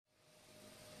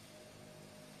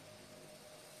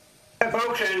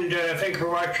folks, and thank you for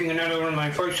watching another one of my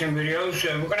flight-sim videos.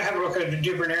 We're going to have a look at a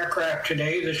different aircraft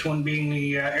today, this one being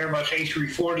the Airbus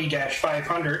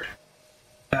A340-500.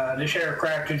 This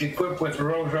aircraft is equipped with the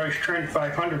Rolls Royce Trent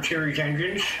 500 series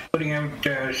engines, putting out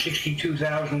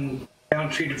 62,000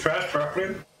 pound-feet of thrust,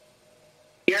 roughly.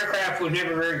 The aircraft was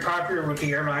never very popular with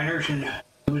the airliners, and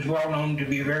it was well known to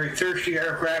be a very thirsty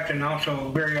aircraft and also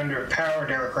a very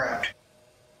underpowered aircraft.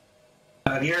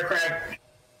 The aircraft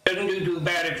doesn't do too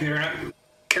bad if you're not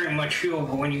carrying much fuel,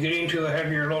 but when you get into a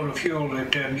heavier load of fuel,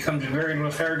 it becomes a very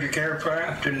lethargic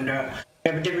aircraft, and have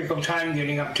a difficult time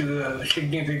getting up to a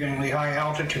significantly high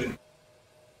altitude.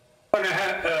 I'm going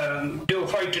to do a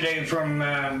flight today from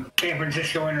San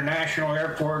Francisco International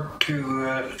Airport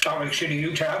to Salt Lake City,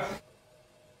 Utah.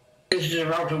 This is a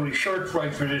relatively short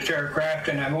flight for this aircraft,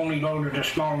 and I've only loaded a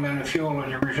small amount of fuel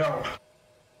as a result.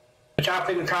 Let's hop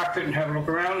in the cockpit and have a look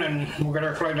around, and we'll get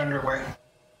our flight underway.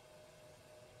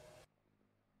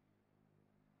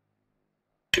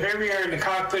 So here we are in the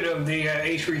cockpit of the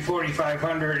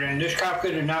A340-500, and this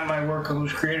cockpit is not my work. It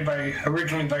was created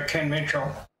originally by Ken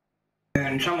Mitchell,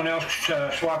 and someone else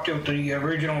swapped out the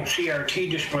original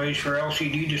CRT displays for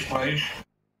LCD displays.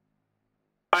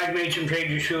 I've made some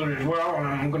changes to it as well, and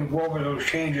I'm going to go over those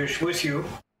changes with you.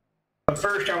 But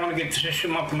first, I want to get the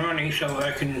system up and running so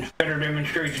I can better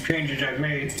demonstrate the changes I've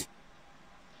made.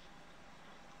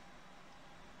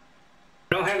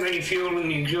 I don't have any fuel in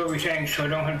the auxiliary tanks, so I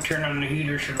don't have to turn on the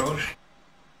heaters for those.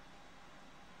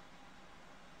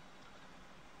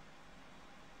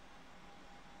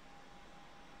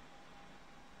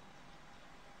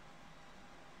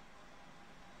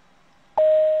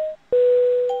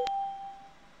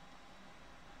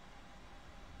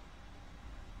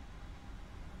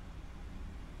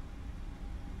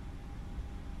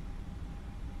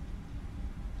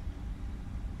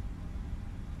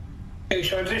 Okay,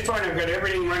 so at this point I've got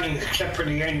everything running except for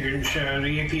the engines. The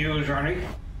APU is running.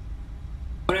 I'm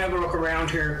going to have a look around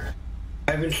here.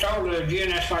 I've installed a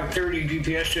GNS 530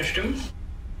 GPS system,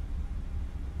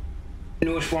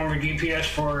 newest form of GPS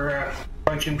for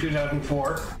FS2004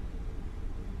 2004.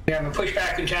 We have a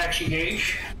pushback and taxi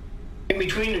gauge. In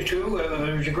between the two,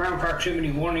 there's a ground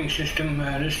proximity warning system.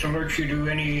 This alerts you to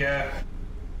any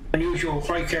unusual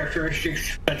flight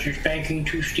characteristics, such as banking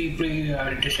too steeply,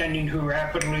 descending too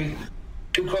rapidly,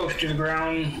 too close to the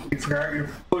ground, you forgot to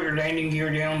put your landing gear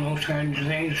down, those kinds of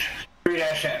things. Great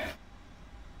asset.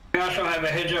 We also have a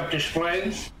heads-up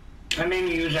display. I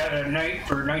mainly use that at night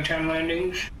for nighttime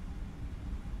landings.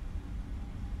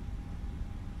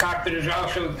 Cockpit is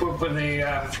also equipped with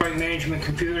a flight management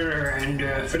computer, and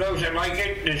for those that like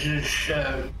it, this is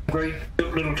a great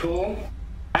little tool.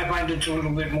 I find it's a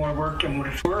little bit more work than what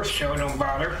it's worth, so don't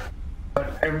bother.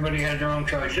 But everybody has their own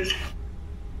choices.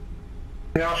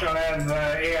 We also have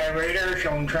AI radar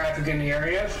showing traffic in the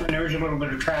area, and there's a little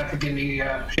bit of traffic in the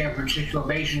San Francisco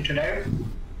basin today.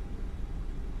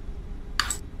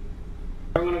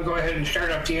 I'm going to go ahead and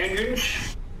start up the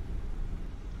engines.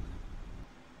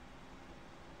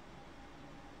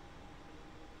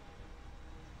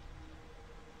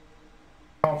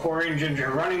 All four engines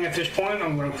are running at this point.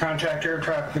 I'm going to contact air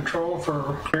traffic control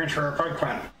for clearance for our flight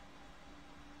plan.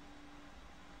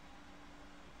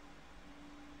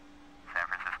 San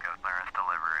Francisco clearance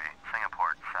delivery.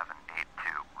 Singapore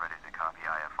 782 ready to copy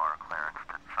IFR clearance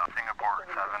to Singapore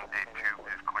 782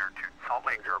 is cleared to Salt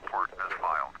Lake Airport as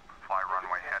filed. Fly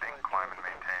runway heading, climb and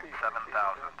maintain 7,000.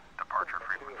 Departure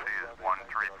frequency is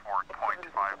 134.5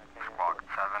 squawk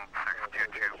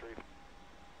 7622.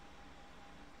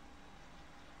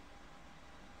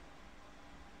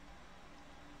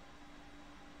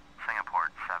 Singapore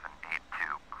 782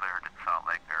 cleared at Salt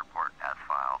Lake Airport as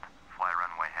filed. Fly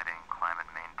runway heading, climb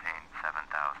and maintain 7,000.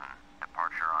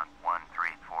 Departure on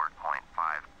 134.5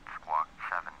 squawk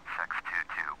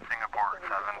 7622. Singapore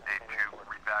 782,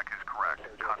 readback is correct.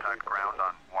 Contact ground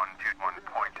on 121.8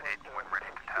 when ready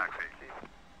to taxi.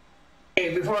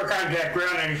 Hey, before I contact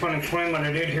ground, I just want to explain what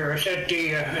I did here. I set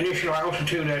the initial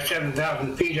altitude at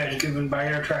 7,000 feet as given by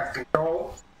air traffic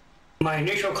control. My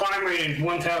initial climb rate is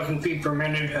 1,000 feet per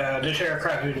minute. This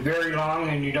aircraft is very long,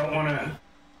 and you don't want to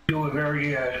do a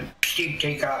very steep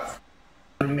takeoff.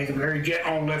 You want to make a very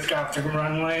gentle lift off the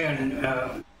runway, and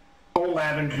hold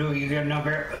that until you get enough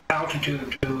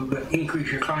altitude to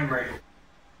increase your climb rate.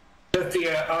 Set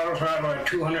the auto throttle at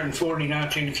 240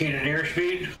 knots indicated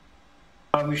airspeed.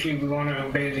 Obviously, we want to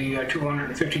obey the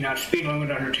 250 knot speed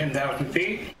limit under 10,000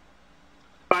 feet.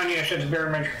 Finally, I set the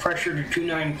barometric pressure to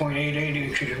 29.88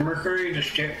 inches of mercury, the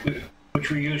stick which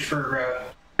we use for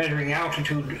measuring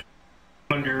altitude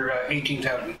under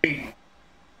 18,000 feet.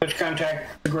 Let's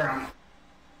contact the ground.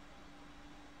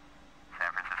 San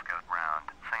Francisco ground.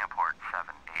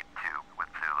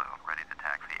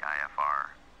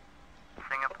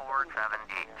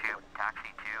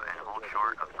 taxi 2 and hold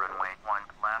short of runway 1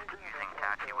 left using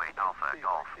taxiway Alpha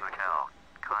Golf Hotel.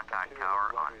 Contact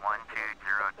tower on 120.5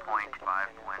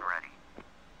 when ready.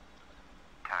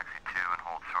 Taxi 2 and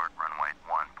hold short runway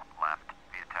 1 left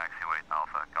via taxiway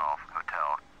Alpha Golf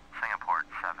Hotel, Singapore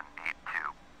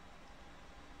 782.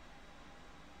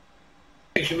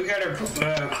 Okay, so we got our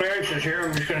clearances here.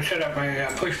 I'm just going to set up my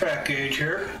pushback gauge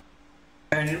here.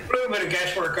 And a little bit of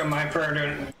guesswork on my part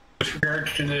with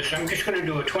regards to this. I'm just going to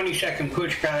do a 20-second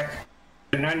pushback,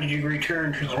 a 90-degree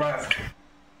turn to the left.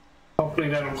 Hopefully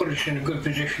that'll put us in a good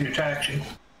position to taxi.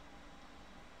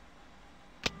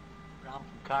 Ground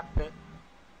from cockpit.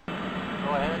 Go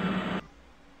ahead.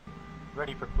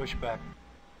 Ready for pushback.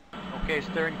 Okay,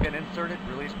 steering pin inserted.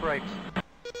 Release brakes.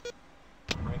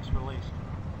 Brakes released.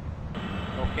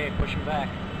 Okay, pushing back.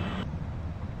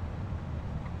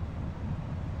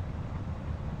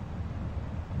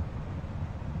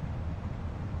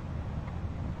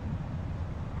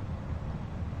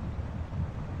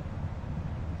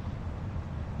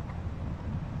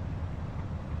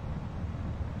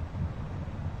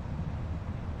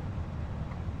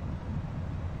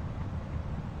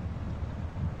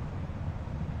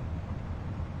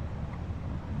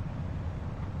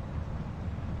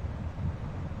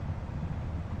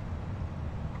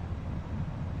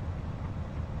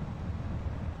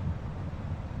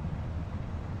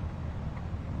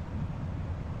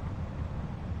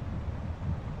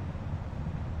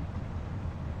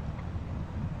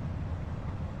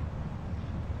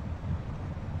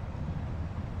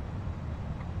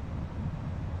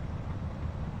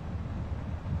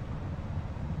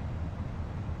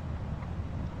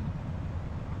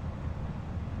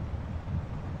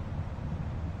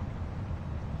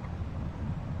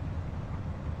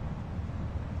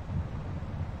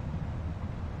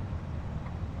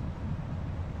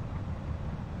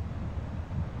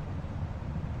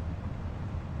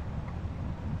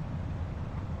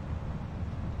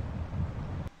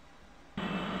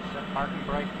 Parking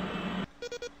brake.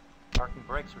 Parking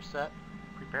brakes are set.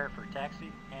 Prepare for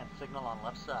taxi. Hand signal on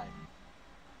left side.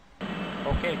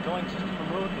 Okay, towing system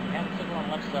removed and hand signal on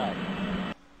left side.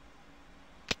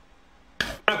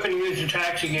 I'm not going to use the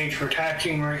taxi gauge for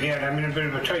taxiing right yet. I'm in a bit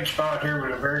of a tight spot here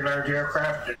with a very large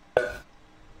aircraft.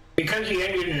 Because the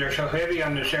engines are so heavy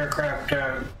on this aircraft,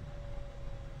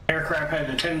 aircraft has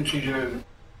a tendency to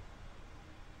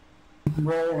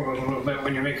roll a little bit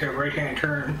when you make a right-hand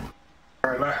turn.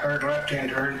 Or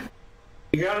left-hand turn.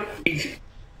 You got to be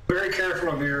very careful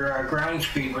of your ground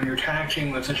speed when you're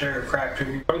taxiing with this aircraft. If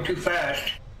you go too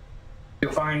fast,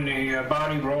 you'll find the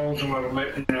body rolls a little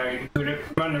bit, and you could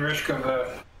run the risk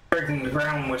of breaking the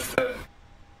ground with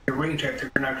your wingtip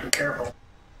if you're not too careful.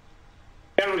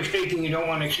 Generally speaking, you don't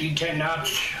want to exceed 10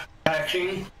 knots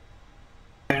taxiing,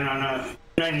 and on a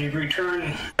 90-degree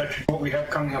turn, that's what we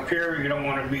have coming up here. You don't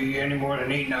want to be any more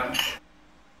than 8 knots.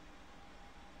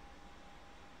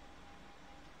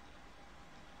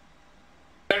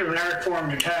 Bit of an art form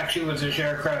to taxi with this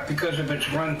aircraft because of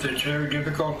its length. It's very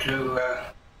difficult to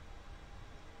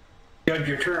judge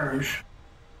your turns.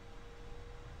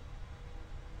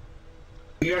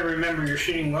 You got to remember you're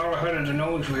sitting well ahead of the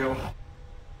nose wheel.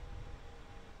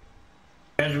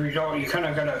 As a result, you kind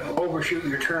of got to overshoot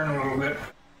your turn a little bit.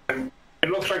 And it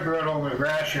looks like we're out over the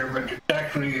grass here, but it's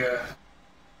actually the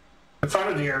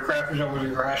front of the aircraft is over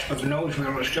the grass, but the nose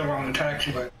wheel is still on the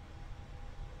taxiway.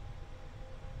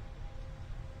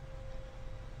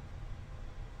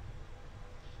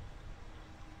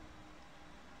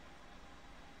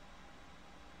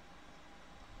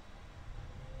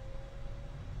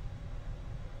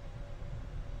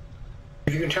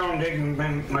 You can tell I'm taking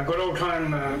my good old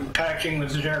time taxiing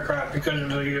with this aircraft because of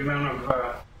the amount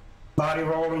of body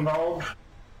roll involved.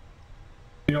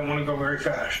 You don't want to go very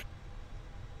fast.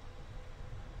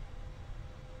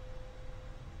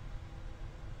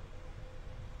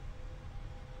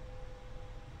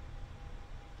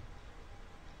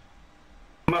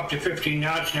 I'm up to 15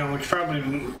 knots now, which probably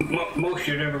most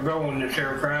you'd ever go in this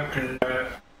aircraft, and the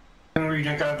only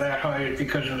reason I got that high is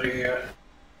because of the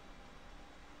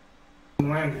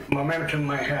momentum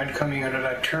I had coming out of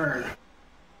that turn.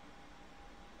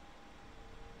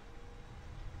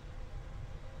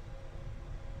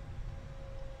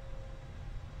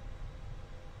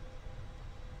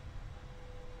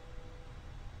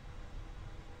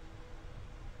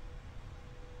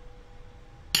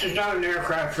 This is not an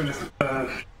aircraft for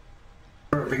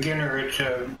a beginner. It's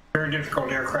a very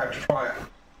difficult aircraft to fly.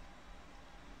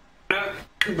 Not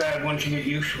too bad once you get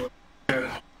used to it.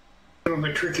 A little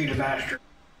bit tricky to master.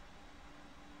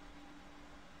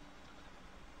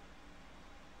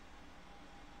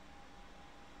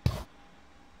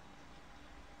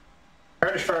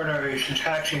 Hardest part is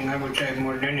taxiing, I would say,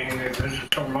 more than anything, because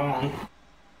it's so long.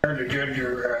 Hard to judge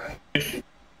your distance.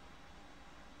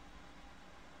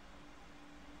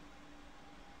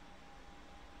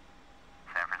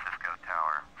 San Francisco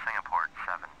Tower, Singapore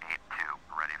 782,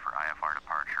 ready for IFR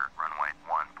departure, runway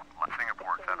 1 left.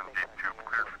 Singapore 782,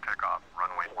 cleared for takeoff,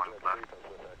 runway 1 left.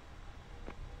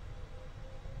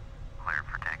 Cleared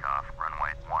for takeoff,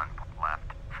 runway 1 left,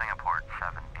 Singapore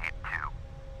 782.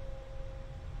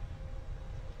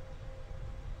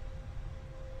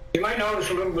 You might notice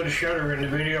a little bit of shudder in the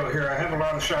video here. I have a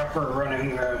lot of software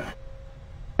running. I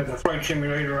have the flight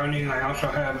simulator running. I also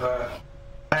have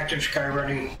Active Sky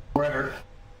running weather.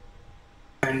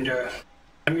 And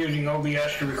I'm using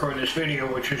OBS to record this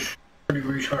video, which is pretty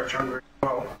resource hungry as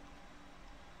well.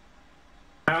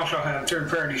 I also have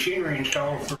third-party scenery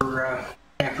installed for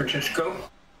San Francisco.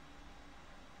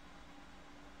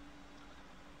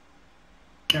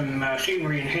 Some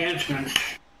scenery enhancements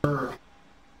for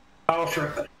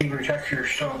also scenery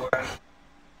textures, so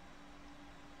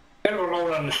get a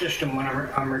load on the system when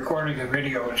I'm recording a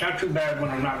video. It's not too bad when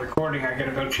I'm not recording. I get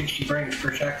about 60 frames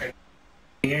per second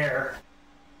in the air,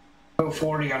 about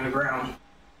 40 on the ground.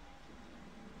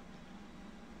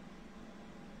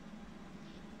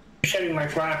 Setting my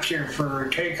flaps here for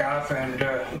takeoff and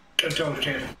set those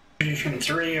to position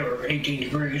 3 or 18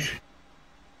 degrees.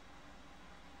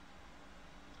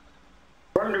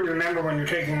 Important to remember when you're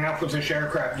taking off with this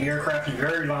aircraft, the aircraft is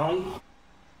very long.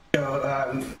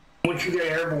 So once you get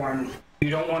airborne, you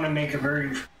don't want to make a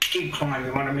very steep climb.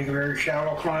 You want to make a very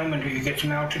shallow climb until you get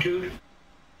some altitude.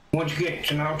 Once you get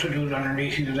some altitude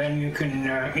underneath you, then you can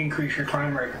increase your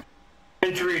climb rate.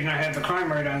 That's the reason I have the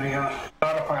climb rate on the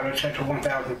autopilot set to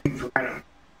 1,000 feet per minute.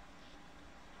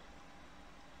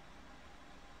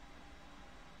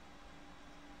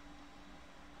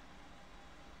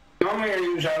 Normally I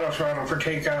use auto throttle for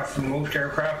takeoff for most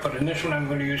aircraft, but in this one I'm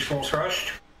going to use full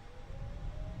thrust.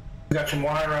 We've got some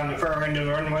wire on the far end of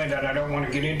the runway that I don't want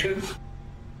to get into.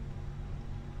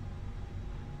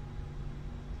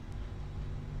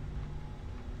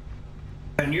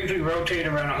 And usually rotate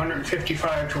around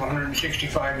 155 to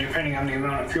 165 depending on the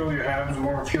amount of fuel you have. The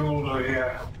more fuel,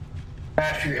 the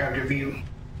faster you have to be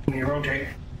when you rotate.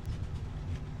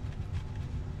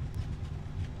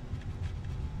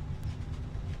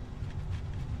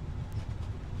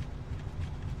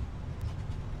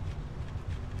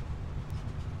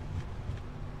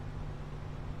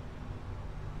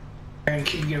 And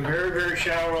keeping a very, very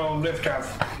shallow lift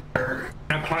off. We're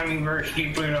not climbing very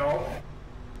steeply at all.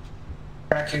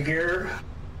 Track the gear.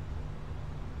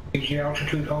 Use the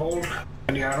altitude hold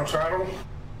and the auto throttle.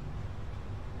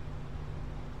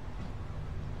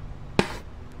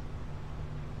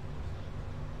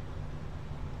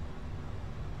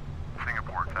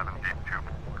 Singapore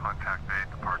 782, contact bay,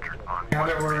 departure on. Now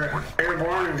that we're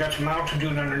airborne and got some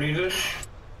altitude underneath us,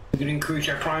 we can increase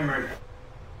our climb rate.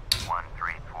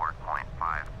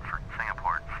 134.5 for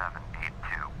Singapore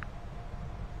 782.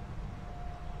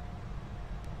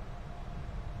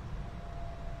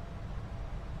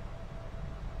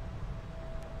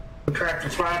 We track the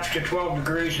flaps to 12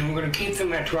 degrees and we're going to keep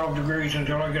them at 12 degrees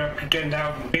until I get up to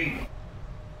 10,000 feet.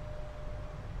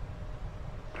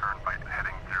 Turn right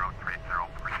heading 030,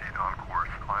 proceed on course,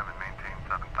 climb and maintain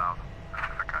 7,000,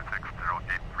 Pacifica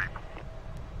 6083.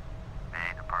 Bay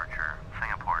departure,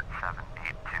 Singapore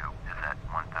 782 is at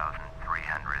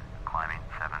 1,300, climbing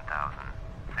 7,000.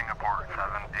 Singapore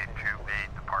 782, bay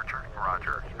departure,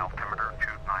 roger, altimeter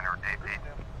 2988.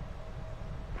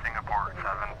 Singapore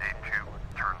 782,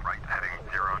 turn right heading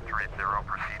 030,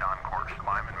 proceed on course,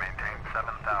 climb and maintain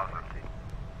 7,000.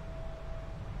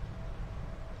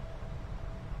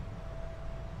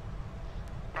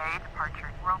 Bay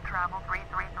departure, world travel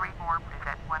 3334 is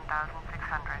at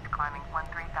 1,600, climbing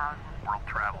 13,000. World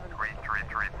travel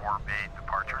 3334, bay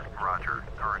departure, roger,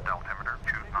 current altimeter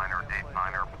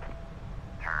 2989er.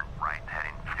 Turn right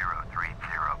heading 030,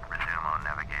 resume on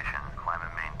navigation, climb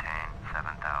and maintain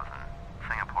 7,000.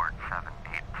 Singapore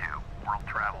 782, world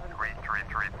travel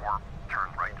 3334, turn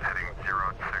right heading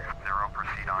 060,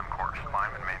 proceed on course,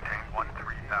 climb and maintain 13,000.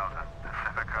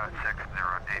 Pacifica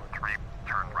 6083,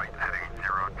 turn right heading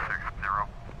 060.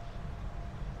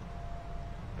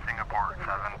 Singapore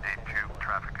 782,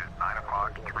 traffic is 9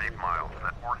 o'clock, 3 miles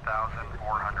at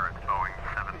 4,400, Boeing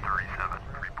 737,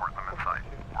 report limit site.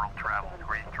 World travel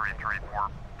 3334,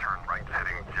 turn right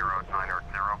heading 090,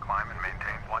 climb and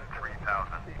maintain 13,000.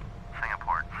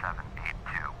 Singapore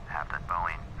 782, have the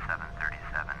Boeing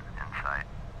 737 in sight.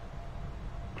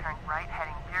 Turn right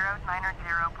heading 090,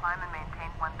 climb and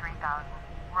maintain 13,000.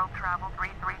 World travel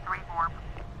 3334.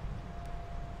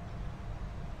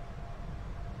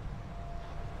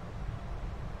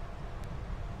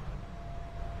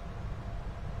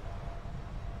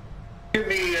 Should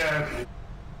be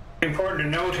important to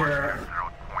note here,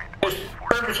 the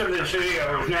purpose of this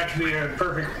video is not to be a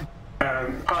perfect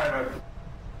pilot.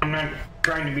 I'm not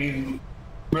trying to be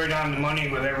right on the money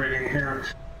with everything here.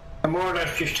 I'm more or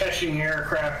less just testing the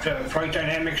aircraft flight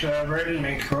dynamics that I've written,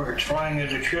 make sure it's flying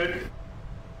as it should,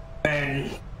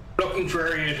 and looking for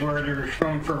areas where there's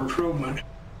room for improvement.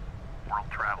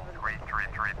 World Travel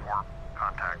 3334,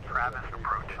 contact Travis,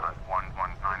 approach on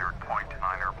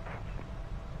 119.9er.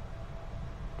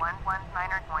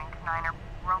 119.9er,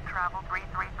 World Travel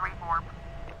 3334.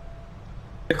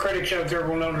 The critics out there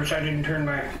will notice I didn't turn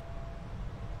my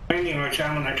landing lights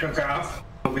on when I took off.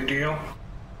 No big deal.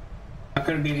 Not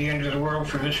going to be the end of the world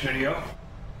for this video.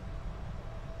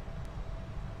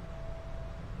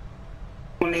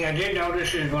 One thing I did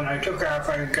notice is when I took off,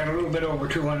 I got a little bit over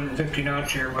 250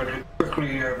 knots here, but it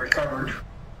quickly recovered.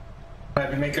 I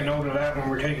had to make a note of that when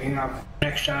we're taking off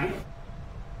next time.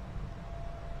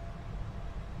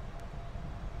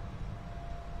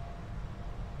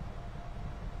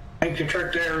 I think the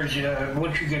trick there is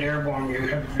once you get airborne, you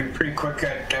have to be pretty quick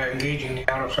at engaging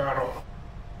the auto throttle.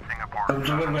 Singapore. I was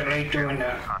a little bit late doing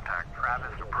that. Contact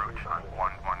Travis, approach on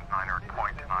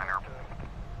 119.9er.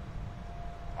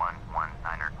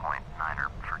 119.9er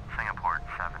for Singapore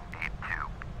 782.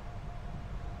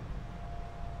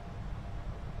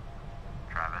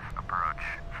 Travis, approach.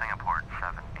 Singapore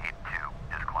 782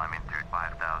 is climbing through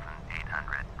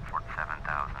 5,800 for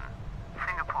 7,000.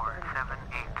 Singapore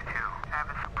 782,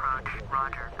 Travis approach,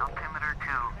 roger, altimeter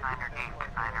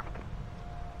 298.9er.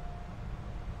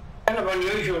 Kind of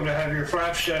unusual to have your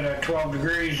flaps set at 12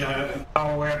 degrees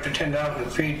all the way up to 10,000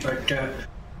 feet, but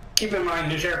keep in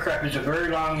mind this aircraft is a very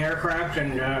long aircraft,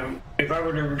 and if I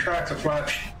were to retract the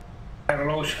flaps at a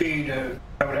low speed, I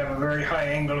would have a very high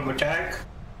angle of attack,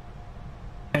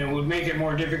 and it would make it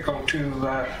more difficult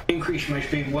to increase my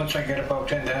speed once I get above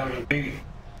 10,000 feet.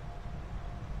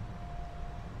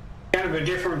 Kind of a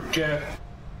different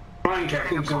flying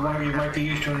technique than one you might be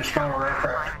used to in a smaller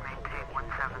aircraft. Maintain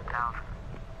 17,000.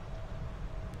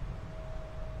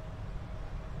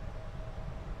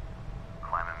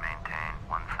 Climb and maintain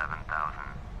 17,000.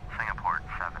 Singapore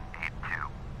 782.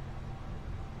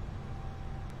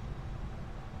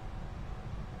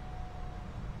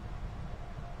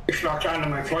 Just locked onto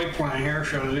my flight plan here,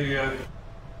 so the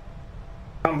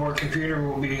onboard computer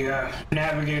will be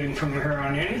navigating from here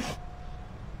on in.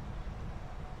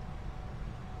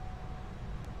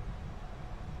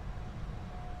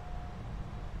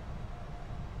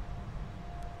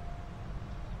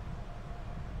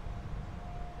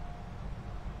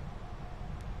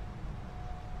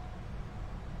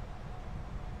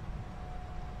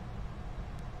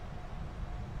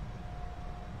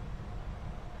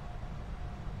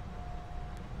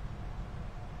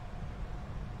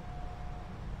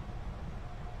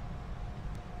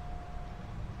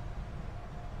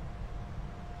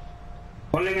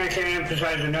 One thing I can't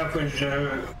emphasize enough is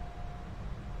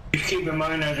just keep in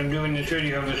mind as I'm doing this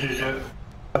video, this is a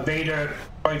beta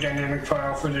flight dynamic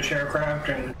file for this aircraft,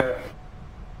 and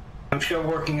I'm still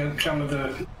working out some of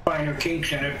the finer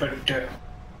kinks in it, but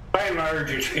by and large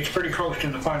it's pretty close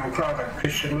to the final product,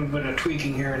 just a little bit of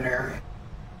tweaking here and there.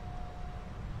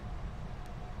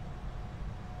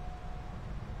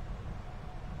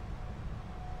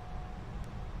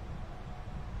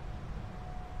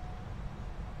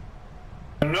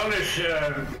 Notice,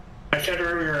 I said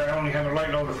earlier I only have a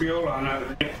light load of fuel on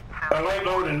it. A light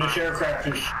load in this aircraft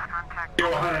is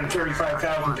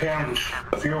 135,000 pounds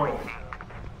of fuel.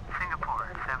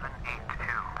 Singapore 782,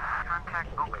 contact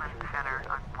Oakland Center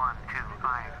on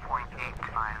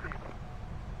 125.85.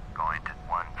 Going to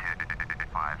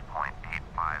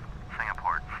 125.85.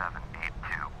 Singapore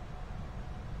 782.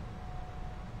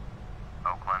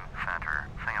 Oakland Center,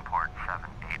 Singapore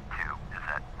 782 is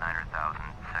at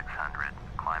 9,600,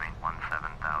 climbing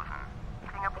 17,000.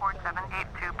 Singapore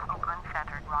 782, Oakland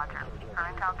Center, roger.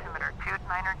 Current altimeter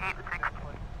 2986.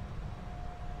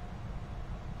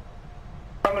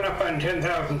 Coming up on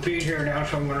 10,000 feet here now,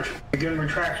 so I'm going to begin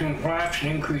retracting the flaps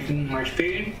and increasing my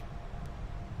speed.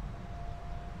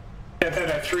 Set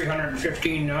that at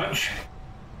 315 knots.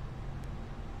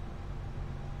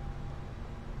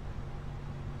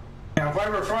 Now, if I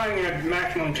were flying at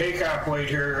maximum takeoff weight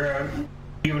here,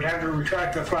 you would have to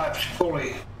retract the flaps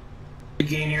fully to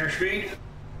gain airspeed.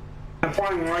 I'm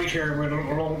flying right here with a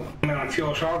low amount of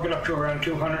fuel, so I'll get up to around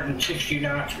 260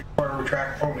 knots before I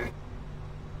retract fully.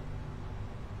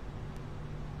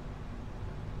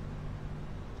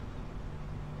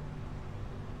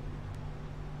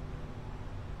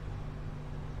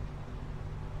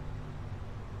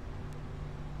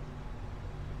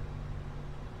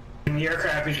 The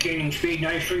aircraft is gaining speed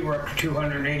nicely. We're up to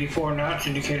 284 knots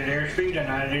indicated airspeed,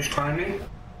 and it is climbing.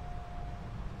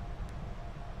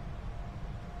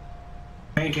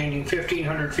 Maintaining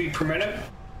 1,500 feet per minute.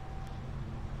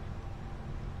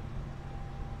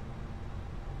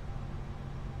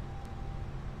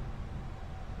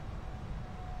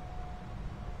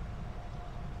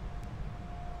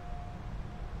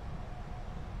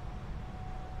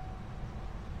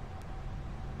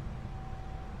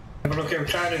 Have a look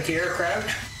outside at the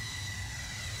aircraft.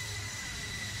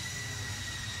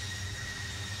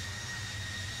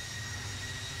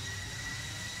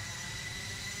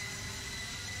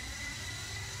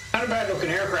 Not a bad looking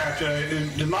aircraft.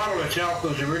 The model itself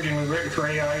was originally written for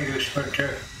AI use, but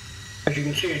as you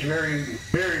can see, it's very,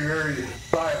 very, very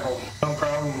flyable. No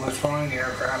problem with flying the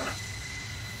aircraft.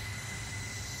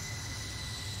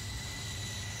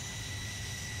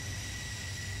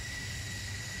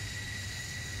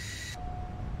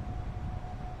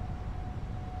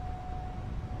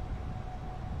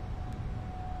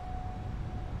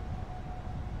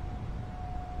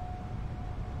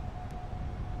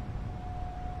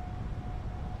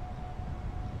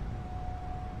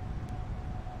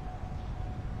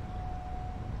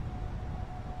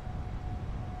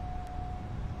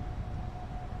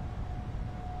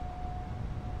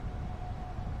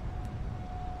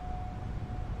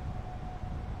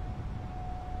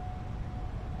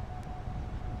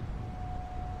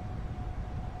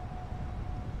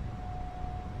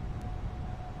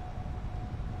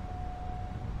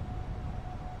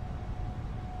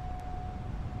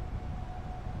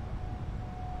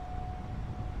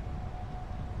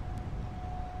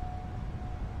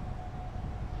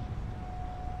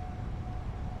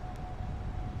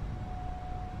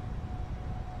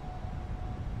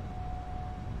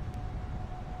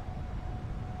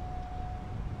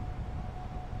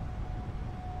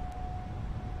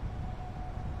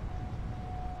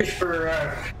 Just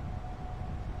for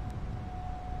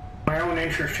my own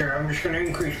interest here, I'm just going to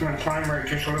increase my climb rate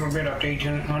just a little bit up to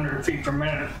 1,800 feet per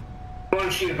minute. I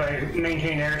want to see if I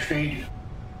maintain airspeed.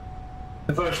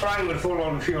 If I was flying with full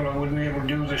load of fuel, I wouldn't be able to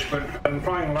do this, but I'm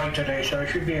flying light today, so I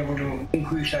should be able to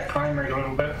increase that climb rate a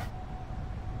little bit.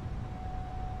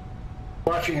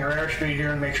 Watching our airspeed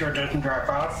here and make sure it doesn't drop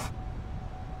off.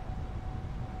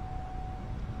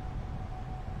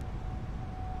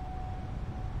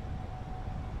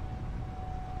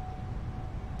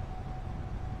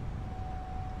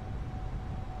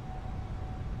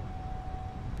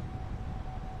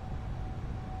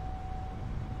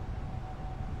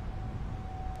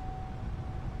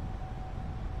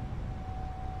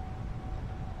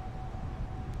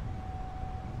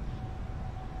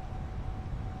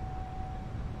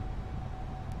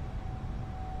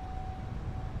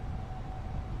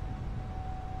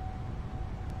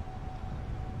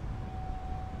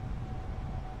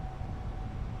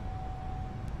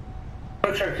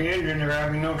 Looks like the engines are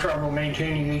having no trouble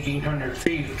maintaining 1,800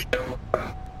 feet, so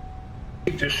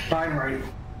keep this climb rate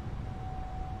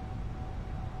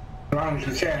as long as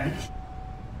we can.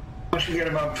 Once we get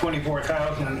about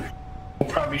 24,000, we'll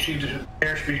probably see the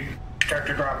airspeed start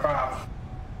to drop off.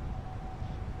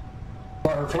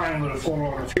 While we're flying with a full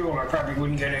load of fuel, I probably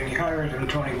wouldn't get any higher than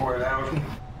 24,000.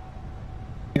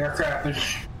 The aircraft is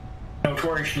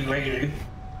notoriously lazy.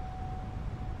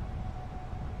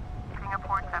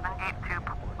 Singapore 782,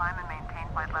 climb and maintain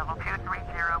flight level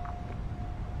 230.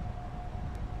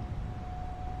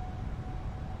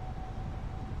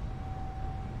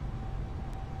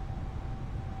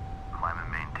 Climb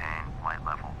and maintain flight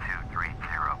level 230.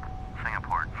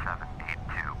 Singapore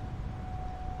 782.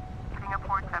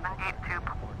 Singapore 782,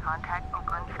 contact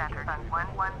Oakland Center on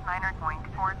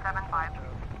 119.475.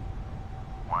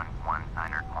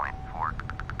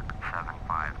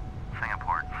 119.475.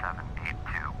 Singapore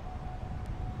 782.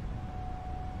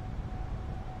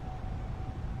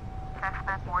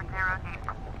 Cessna 408.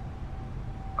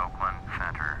 Oakland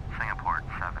Center, Singapore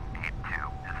 782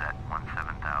 is at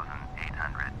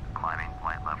 17,800, climbing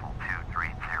flight level 230.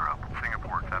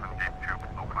 Singapore 782,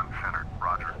 Oakland Center,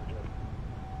 roger.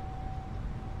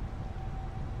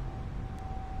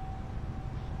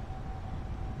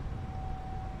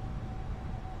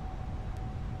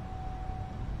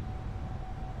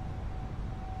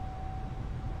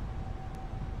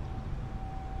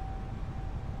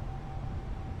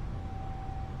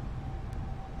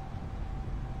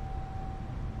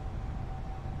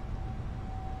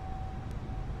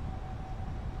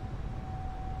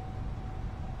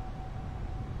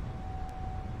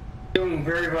 Doing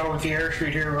very well with the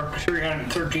airspeed here. We're up to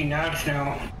 313 knots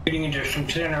now, getting into some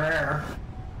thinner air.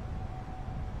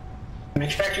 I'm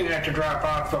expecting that to drop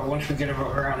off though once we get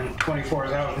about around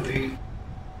 24,000 feet.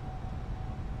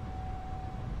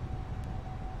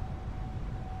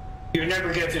 You would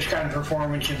never get this kind of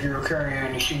performance if you were carrying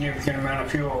any significant amount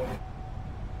of fuel.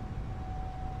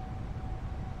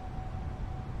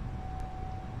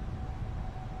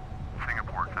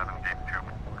 Singapore 782,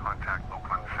 contact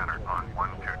Oakland Center on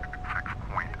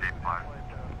 126.85.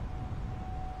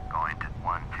 Going to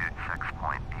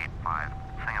 126.85,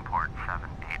 Singapore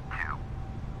 782.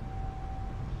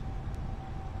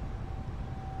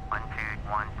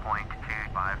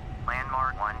 121.25,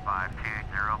 landmark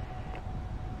 1520.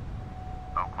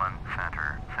 Oakland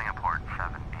Center, Singapore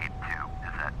 782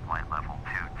 is at flight level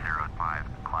 205,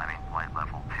 climbing flight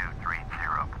level 230.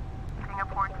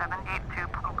 Singapore 782,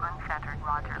 Oakland Center,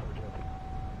 roger.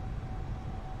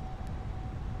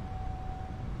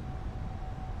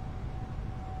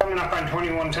 Coming up on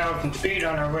 21,000 feet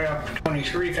on our way up to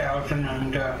 23,000,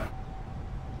 and at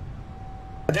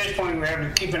this point we have to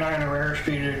keep an eye on our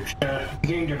airspeed. It's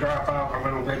beginning to drop off a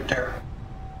little bit there.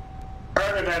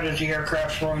 Part of that is the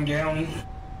aircraft slowing down.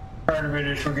 Part of it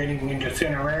is we're getting into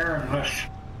thinner air, and less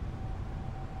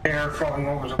air falling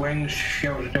over the wings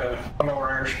shows a lower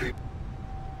airspeed.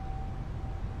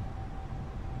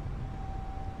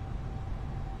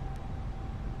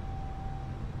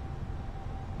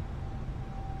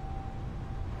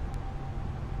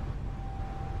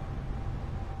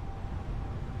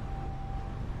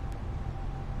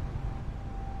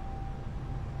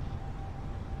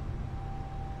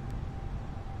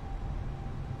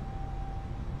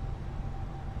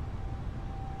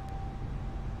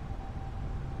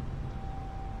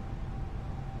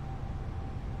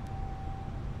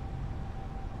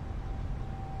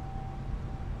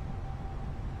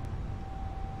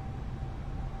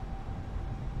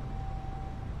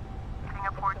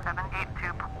 Singapore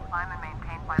 782, climb and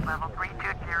maintain flight level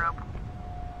 320.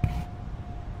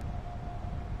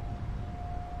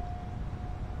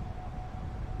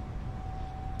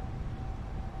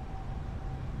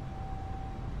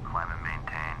 Climb and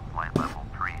maintain flight level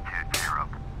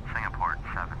 320, Singapore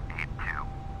 782.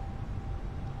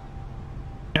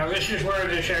 Now this is where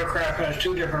this aircraft has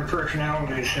two different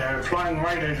personalities. Flying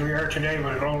light as we are today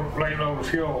with light load of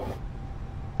fuel,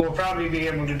 we'll probably be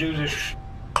able to do this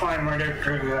climb right up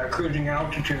to cruising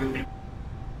altitude,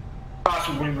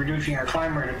 possibly reducing our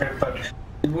climb rate a bit, but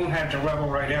we won't have to level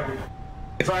right out.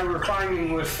 If I were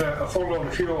climbing with a full load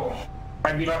of fuel,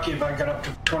 I'd be lucky if I got up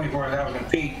to 24,000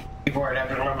 feet before I'd have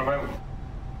to level out.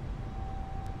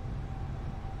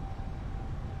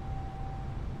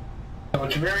 So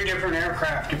it's a very different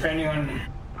aircraft depending on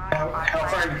how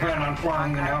far you plan on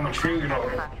flying and how much fuel you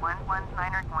load.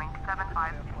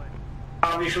 119.75.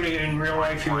 Obviously, in real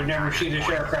life, you would never see this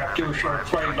aircraft do a short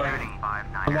flight like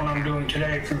the one I'm doing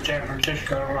today from San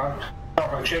Francisco to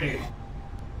Salt Lake City.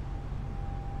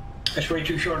 It's way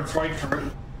too short a flight for it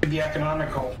to be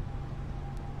economical,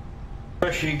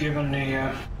 especially given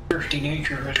the thirsty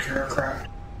nature of this aircraft.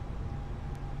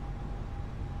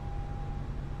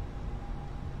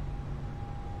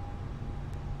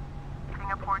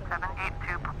 Singapore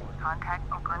 782,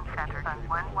 contact Oakland Center on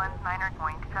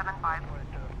 119.75.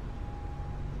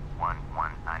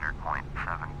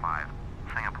 119.75,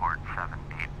 Singapore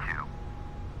 782.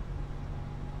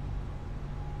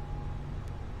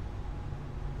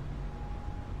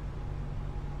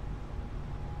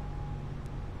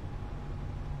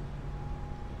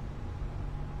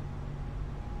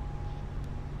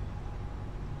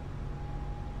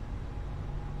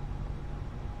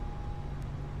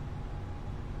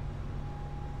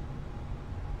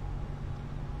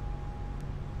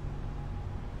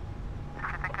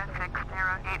 Pacifica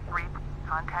 6083,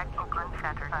 contact Oakland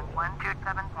Center on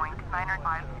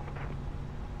 127.95.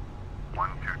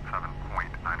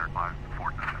 127.95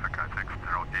 for Pacifica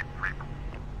 6083.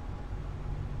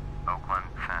 Oakland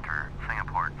Center,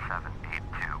 Singapore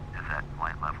 782 is at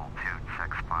flight level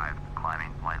 265,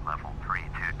 climbing flight level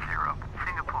 320.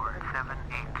 Singapore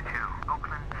 782,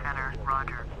 Oakland Center,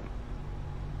 roger.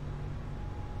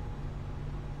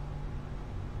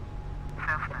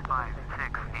 Cessna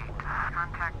 568,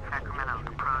 contact Sacramento,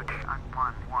 approach on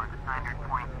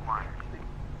 119.1.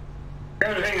 The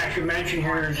other thing I should mention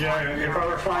here is if I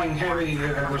were flying heavy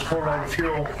with full load of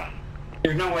fuel,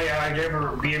 there's no way I'd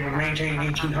ever be able to maintain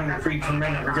 1,800 feet per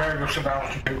minute regardless of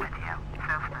altitude.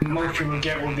 The most you would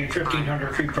get would be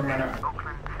 1,500 feet per minute.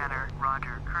 Oakland Center,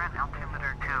 roger. Current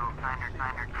altimeter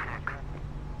 906.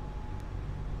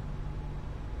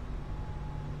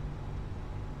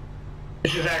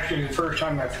 This is actually the first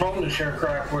time I've flown this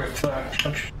aircraft with such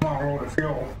a small load of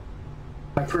fuel.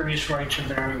 My previous flights have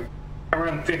been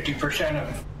around 50%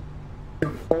 of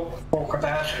full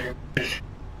capacity, which is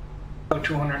about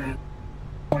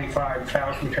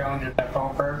 225,000 pounds in that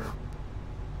ballpark.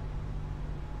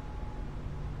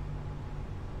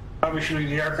 Obviously,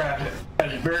 the aircraft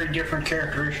has very different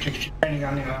characteristics depending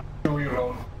on the fuel you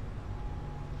load.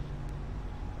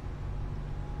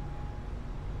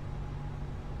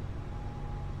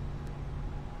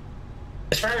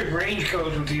 As far as range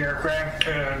goes with the aircraft,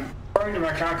 according to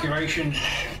my calculations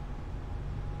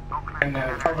and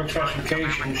the public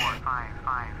specifications,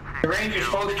 the range is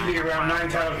supposed to be around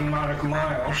 9,000 nautical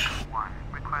miles.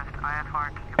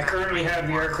 I currently have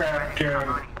the aircraft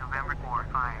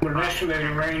with an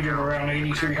estimated range of around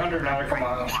 8,300 nautical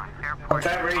miles. But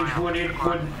that range would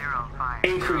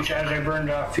increase as I burned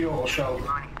off fuel, so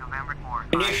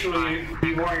initially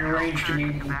you want your range to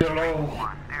be below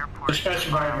the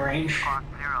specified range,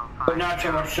 but not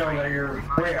so much so that you're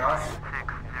way off.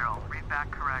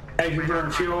 As you burn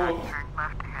fuel,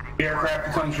 the aircraft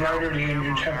becomes lighter, the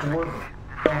engines don't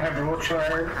have to work so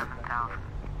hard,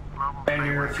 and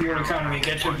your fuel economy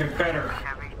gets a bit better.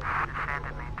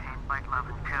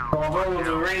 Although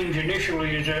the range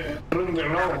initially is a little bit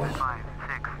low,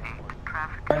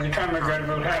 by the time I got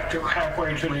about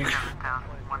halfway to the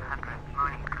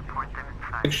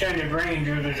extended range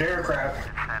of this aircraft,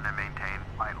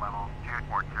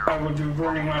 I would be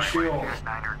burning less fuel.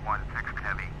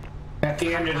 At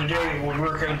the end of the day, it would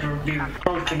work out to be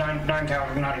close to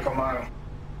 9,000 nautical miles.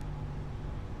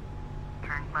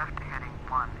 Turn left to heading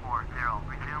 140.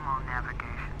 Resume on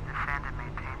navigation. Descend and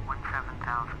maintain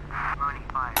 17,000. Mooney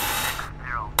 560.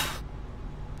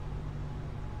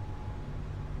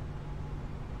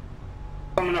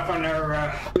 Coming up on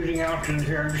our cruising altitude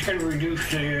here, I'm just going to reduce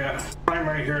the climb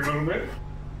rate here a little bit.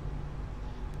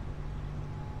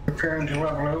 Preparing to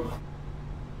level out.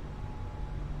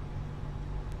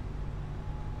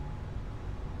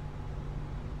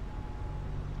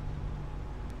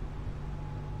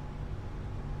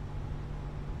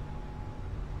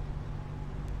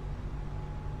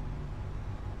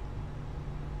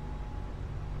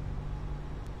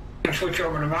 Switch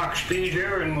over to Mach speed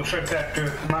here, and we'll set that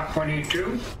to Mach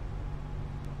 182.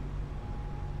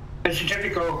 It's a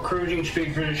typical cruising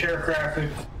speed for this aircraft.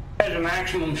 It has a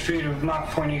maximum speed of Mach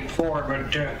 0.84,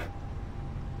 but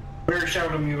very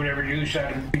seldom you would ever use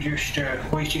that. It would be just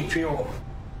wasting fuel.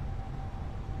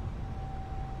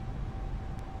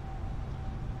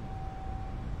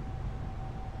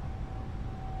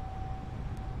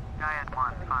 Diet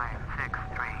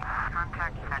 1563.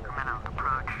 Contact Sacramento.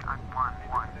 Approach on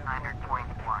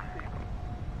 119.1.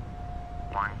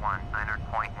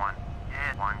 119.1.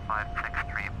 Yeah,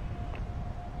 1563.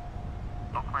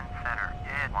 Oakland Center.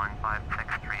 Yeah,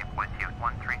 1563. With you,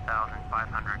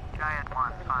 13,500. Diet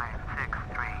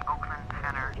 1563. Oakland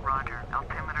Center. Roger.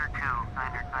 Altimeter 2.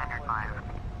 905.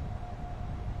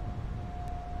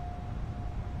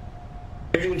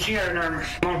 As you can see on our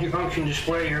multifunction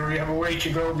display here, we have a way to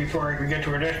go before we get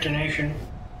to our destination.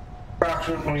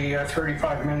 Approximately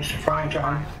 35 minutes to flying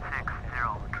time. 60.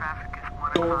 Traffic is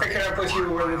 1. So we'll pick it up with you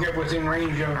when we get within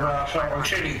range of Salt Lake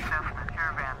City. Cessna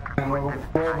Caravan. And we'll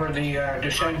go over the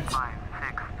descent, 560.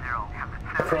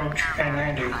 approach, and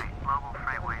landing. Global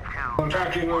Freeway 2. We'll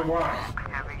talk to you in a little while.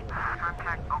 Heavy.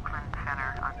 Contact Oakland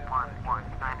Center on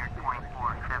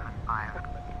 119.475.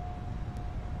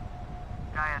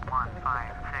 Diet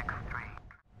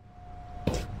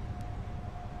 1563.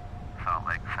 Salt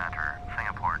Lake Center,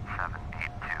 Singapore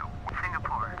 782.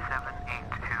 Singapore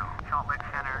 782. Salt Lake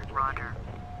Center, roger.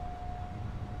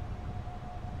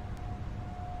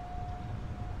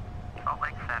 Salt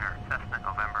Lake Center, Cessna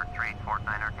November 3, Fort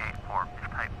Niner 84. Is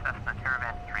type Cessna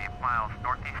Caravan 3 miles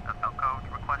northeast of Elko.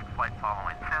 Request flight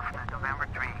following. Cessna November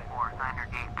 3, Fort Niner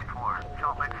 84.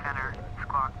 Salt Lake Center,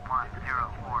 Squawk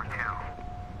 1042.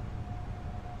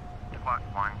 Squawk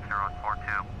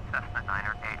 1042, Cessna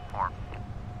Niner 84.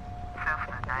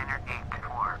 Cessna Niner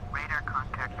 84. Radar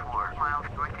contact 4 miles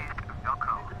northeast of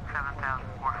Elko.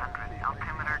 7,400.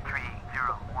 Altimeter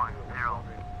 3010.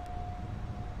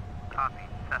 Copy,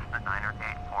 Cessna Niner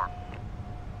 84.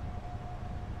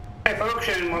 Hi folks,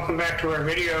 and welcome back to our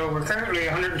video. We're currently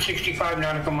 165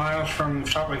 nautical miles from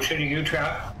Salt Lake City,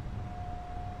 Utah.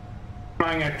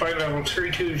 Flying at flight level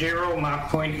 320, Mach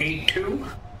 0.82.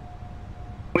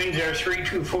 Winds are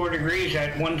 324 degrees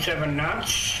at 17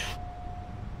 knots.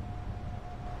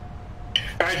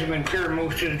 Skies have been clear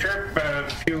most of the trip. A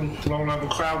few low-level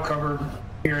cloud cover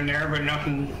here and there, but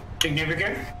nothing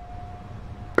significant.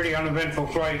 Pretty uneventful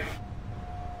flight.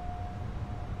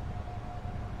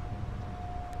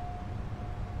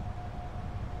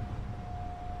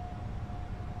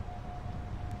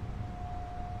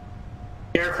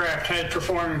 The aircraft has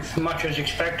performed much as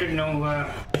expected,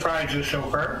 no surprises so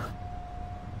far.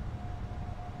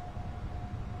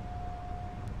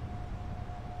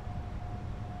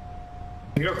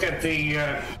 If you look at the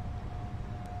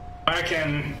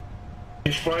ICAM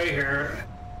display here,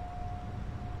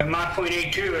 at Mach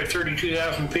 0.82 at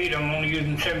 32,000 feet, I'm only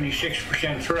using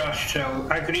 76% thrust, so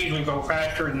I could easily go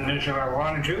faster than this if I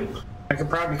wanted to. I could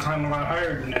probably climb a lot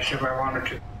higher than this if I wanted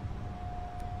to.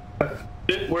 But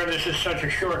where this is such a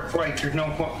short flight, there's no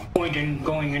point in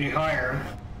going any higher.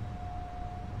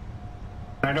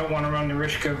 I don't want to run the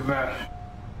risk of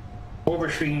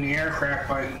overspeeding the aircraft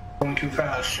by going too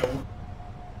fast, so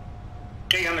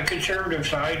stay on the conservative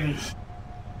side and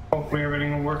hopefully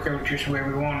everything will work out just the way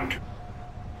we want it to.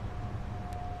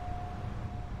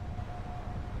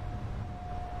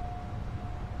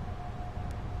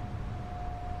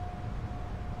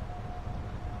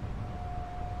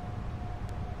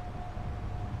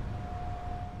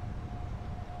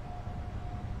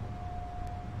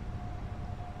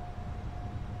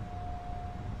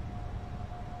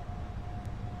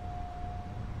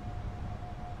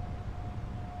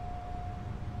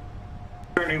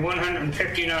 Currently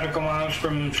 150 nautical miles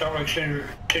from Salt Lake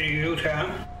City, Utah.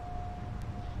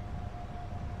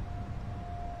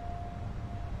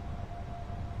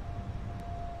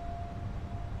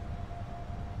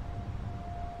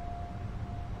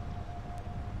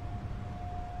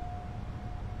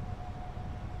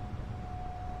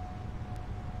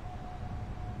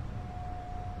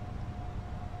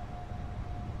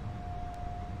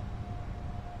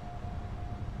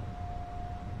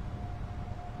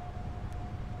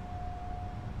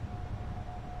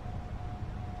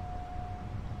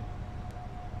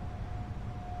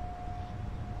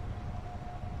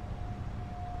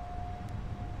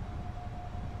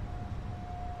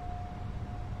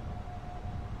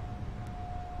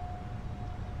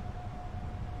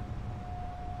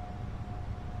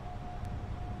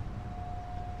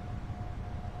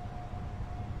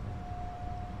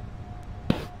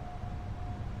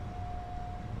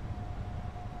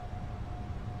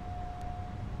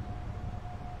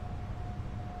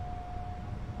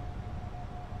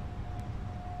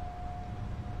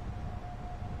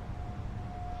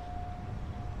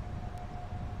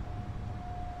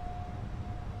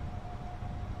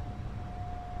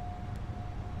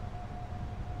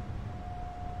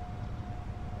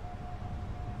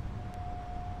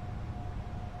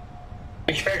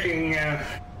 Expecting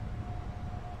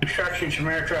instructions from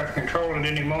air traffic control at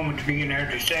any moment to begin our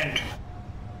descent.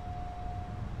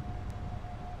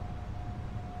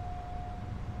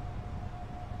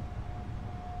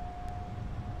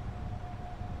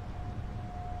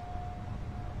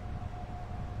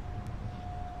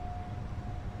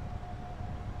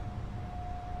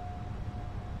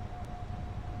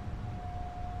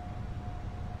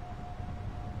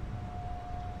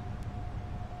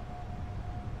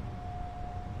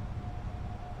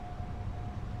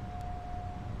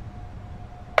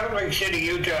 Salt Lake City,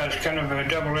 Utah is kind of a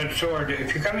double-edged sword.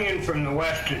 If you're coming in from the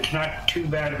west, it's not too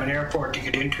bad of an airport to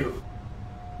get into.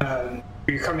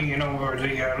 You're coming in over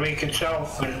the lake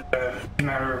itself, and it's a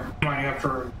matter of lining up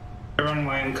for the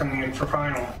runway and coming in for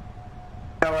final.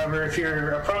 However, if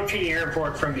you're approaching the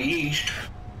airport from the east,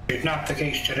 which is not the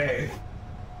case today,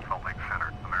 Salt Lake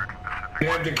Center, American Pacific. you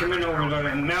have to come in over the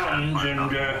mountains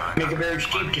and make a very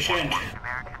steep descent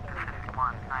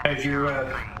as you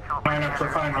line up for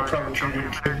final approach. And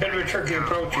it's a bit of a tricky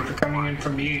approach if you're coming in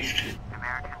from the east.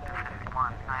 American Pacific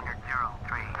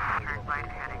 1903. Turn right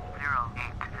heading 080.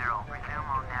 Resume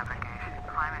on navigation.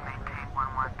 Climb and maintain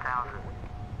 11,000.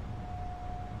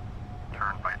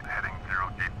 Turn right heading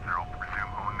 080.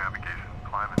 Resume on navigation.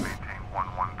 Climb and maintain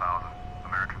 11,000.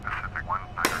 American Pacific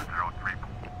 1903.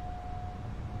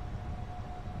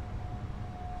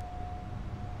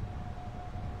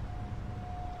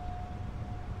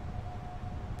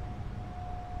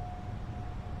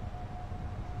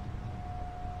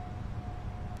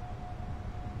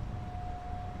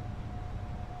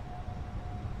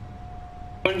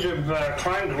 Winds have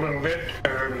climbed a little bit,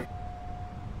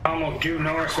 almost due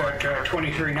north at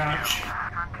 23 knots.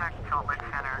 Contact Salt Lake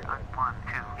Center on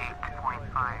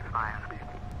 128.55.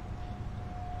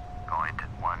 Going to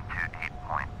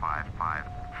 128.55.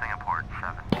 Singapore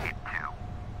 782.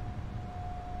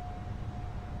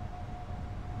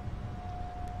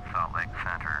 Salt Lake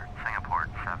Center, Singapore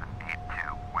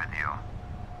 782 with you.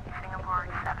 Singapore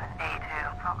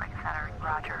 782. Salt Lake Center,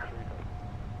 roger.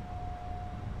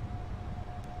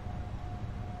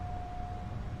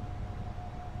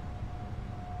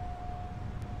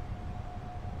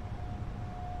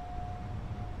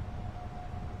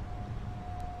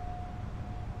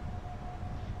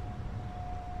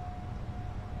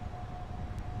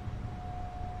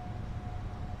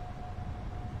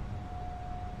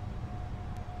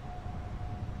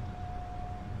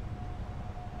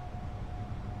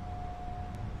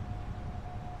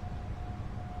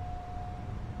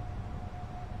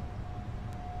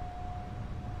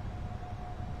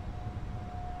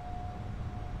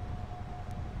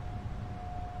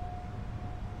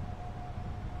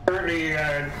 Currently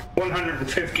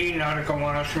 115 nautical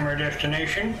miles from our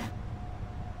destination.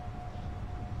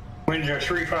 Winds are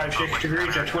 356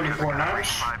 degrees at 24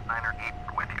 knots.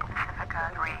 598 with you.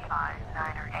 Pacifica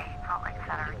 35908, Salt Lake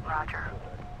Center, roger.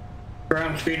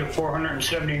 Ground speed of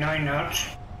 479 knots.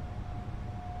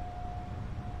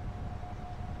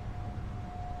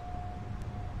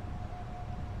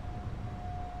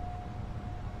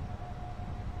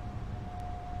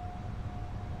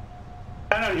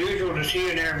 Not unusual to see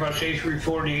an Airbus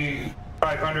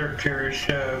A340-500 carriers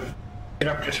get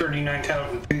up to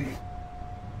 39,000 feet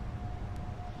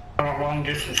on a long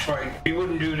distance flight. You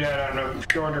wouldn't do that on a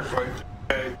shorter flight.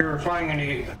 If you were flying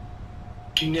any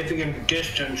significant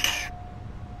distance,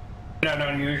 not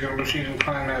unusual to see them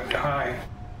climb up to high.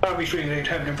 Obviously they'd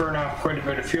have to burn off quite a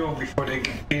bit of fuel before they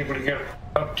could be able to get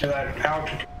up to that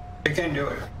altitude. They can do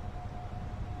it.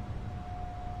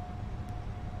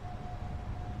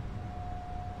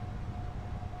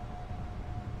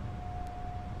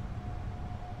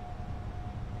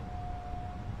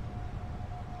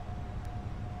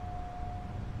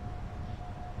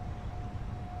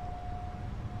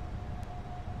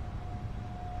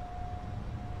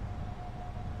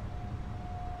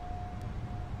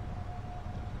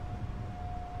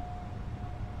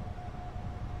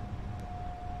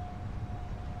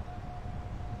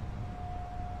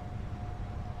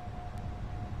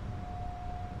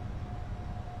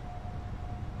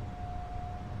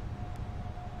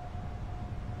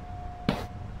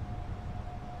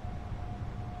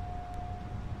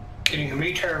 Getting a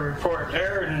METAR report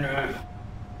there, and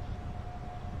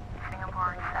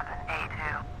Singapore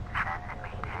 782, descend and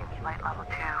maintain flight level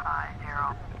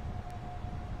 250.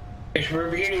 as we're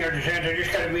beginning our descent, I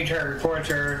just got a METAR report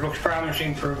there. It looks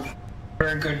promising for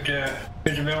very good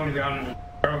visibility on the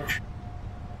approach.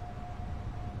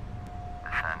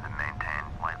 Descend and maintain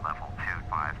flight level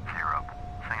 250.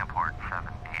 Singapore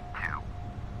 782.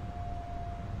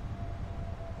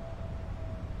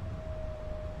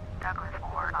 Douglas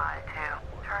 452,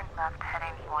 turn left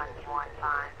heading 115,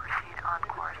 proceed on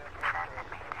course to descend and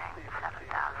maintain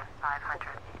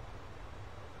 7,500.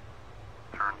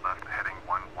 Turn left heading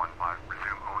 115.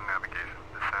 Resume own navigation.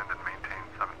 Descend and maintain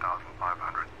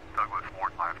 7,500. Douglas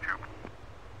 452.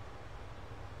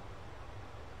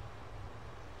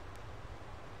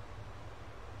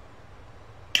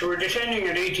 So we're descending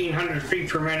at 1,800 feet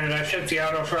per minute. I've set the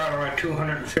auto throttle at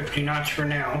 250 knots for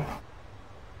now.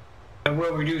 I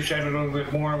will reduce that a little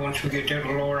bit more once we get down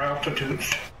to lower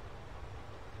altitudes.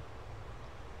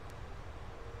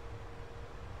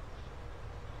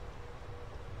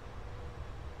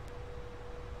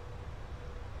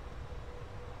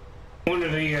 One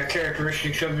of the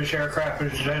characteristics of this aircraft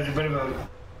is it has a bit of a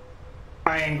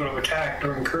high angle of attack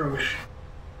during cruise.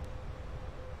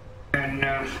 And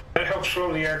that helps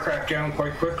slow the aircraft down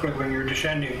quite quickly when you're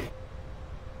descending.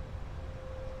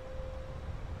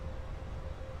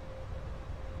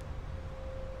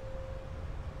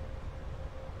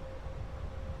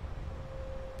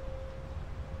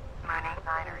 Mooney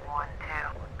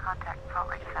 912, contact Salt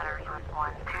Lake Center on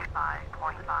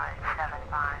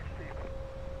 125.575.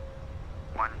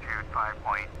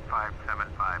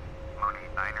 125.575. Mooney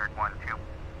 912.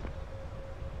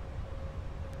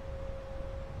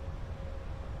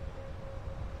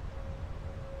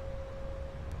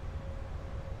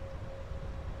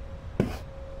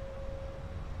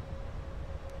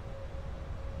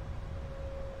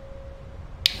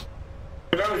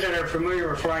 For those that are familiar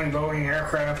with flying Boeing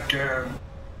aircraft,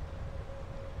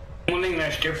 one thing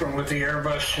that's different with the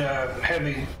Airbus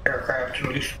heavy aircraft, at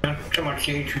least not so much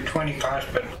the A320 class,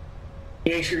 but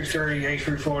the A330,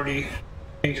 A340,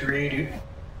 A380,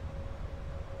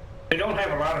 they don't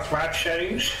have a lot of flap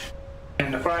settings,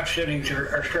 and the flap settings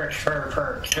are stretched far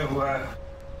apart. So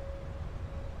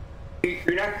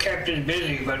you're not kept as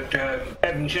busy, but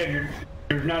having said,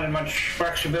 there's not as much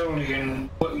flexibility in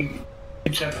what you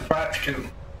can set the flaps to.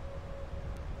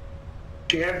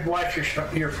 So you have to watch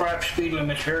your flap speed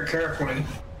limits very carefully,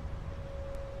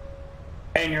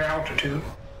 and your altitude.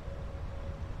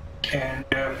 And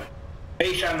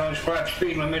based on those flap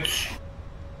speed limits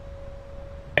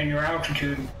and your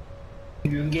altitude,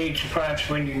 you engage the flaps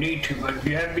when you need to, but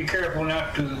you have to be careful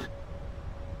not to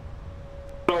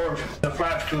lower the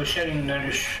flaps to a setting that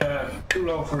is too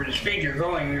low for the speed you're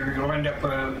going, or you'll end up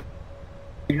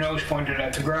your nose pointed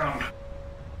at the ground.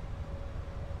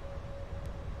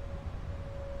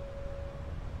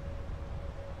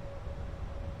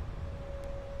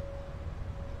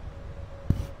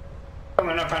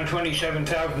 Coming up on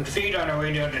 27,000 feet on our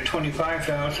way down to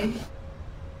 25,000. Salt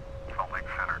Lake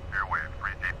Center, airway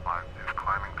 385 is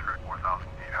climbing through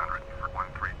 4,800 for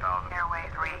 13,000. Airway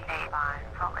 385,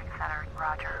 Salt Lake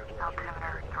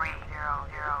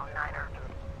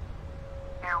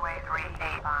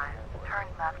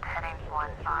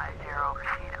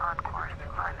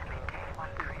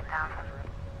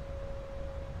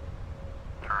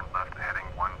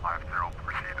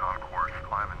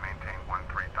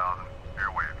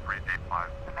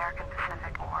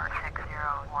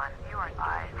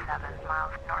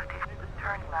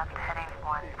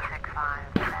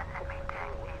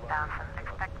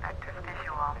expect vectors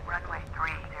visual, runway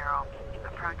 30,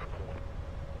 approach.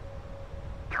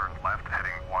 Turn left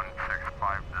heading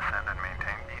 165, descend and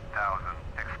maintain 8,000.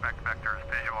 Expect vectors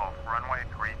visual, runway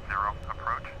 30,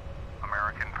 approach.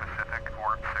 American Pacific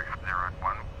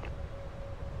 4601.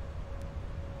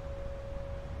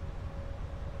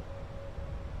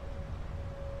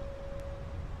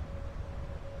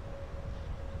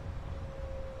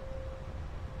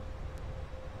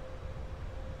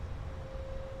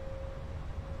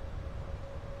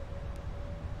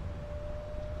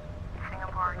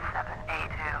 Singapore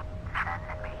 782, descend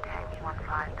and maintain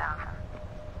 15,000.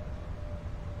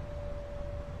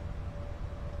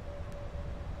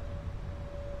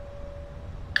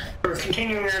 We're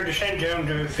continuing our descent down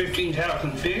to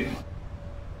 15,000 feet,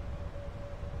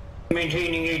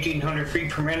 maintaining 1,800 feet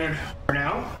per minute for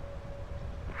now.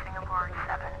 Singapore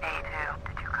 782,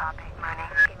 did you copy?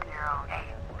 Mooning 808,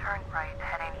 turn right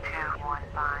heading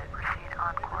 215, proceed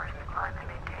on course, climb and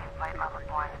maintain flight level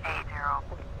 180.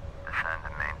 Descend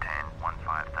and maintain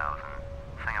 15,000.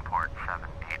 Singapore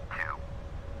 782.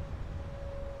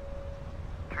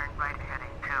 Turn right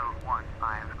heading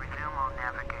 215, resume all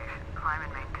navigation, climb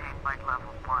and maintain flight level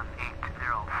 180,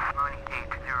 Mooning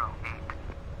 808.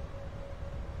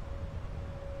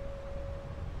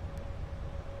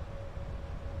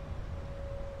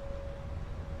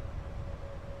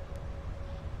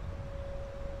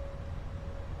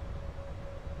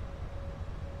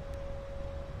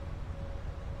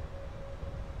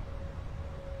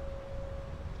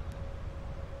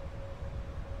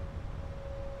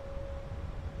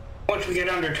 Once we get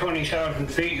under 20,000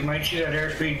 feet, you might see that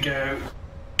airspeed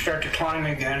start to climb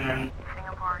again. And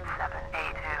Singapore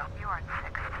 782, you are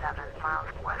 67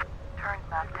 miles west. Turn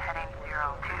left heading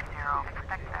 020,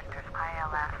 expect vectors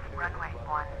ILS, runway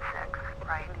 16,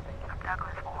 right.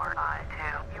 Douglas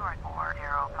 452, you are 40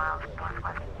 miles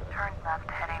northwest. Turn left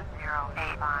heading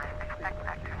 085, expect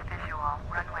vectors visual,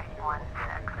 runway 16.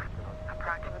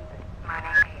 Approach,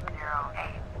 Mooning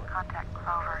 808, contact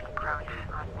Clover's approach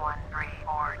on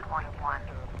 134.1.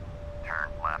 Turn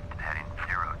left heading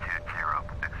 020.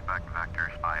 Expect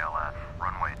vectors ILS,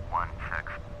 runway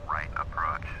 16, right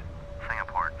approach.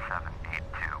 Singapore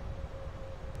 782.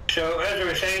 so, as I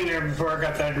was saying there before I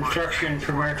got that instruction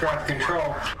from air traffic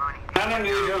control, not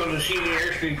unusual to see the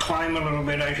airspeed climb a little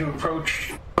bit as you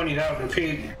approach 20,000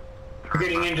 feet. You're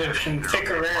getting into some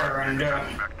thicker air, and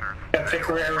that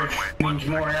thicker air means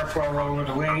more airflow over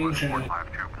the wings, and Mooning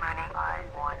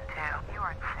 512, you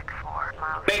are 64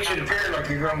 miles. makes it appear like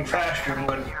you're going faster,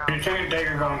 but it's not that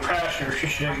you're going faster, it's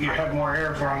just that you have more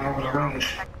air flowing over the wings.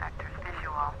 Expect vectors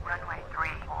visual, runway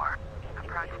 34.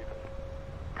 Approach,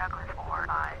 Douglas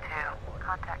 452,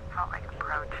 contact Salt Lake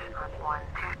approach on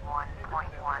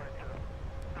 121.1.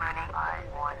 Mooning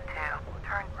 512,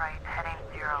 turn right heading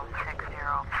 060,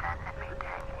 descend and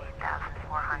maintain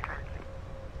 8,400.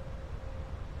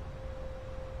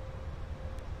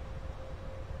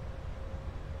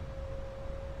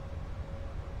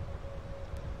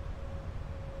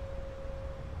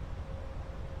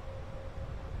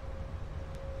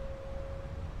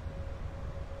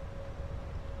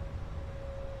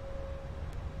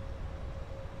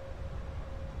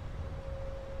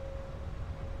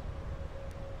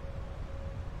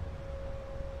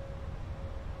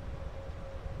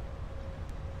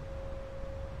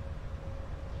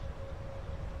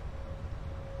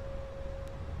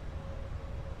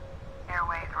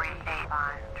 Airway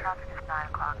 385, traffic is 9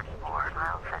 o'clock, 4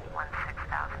 miles at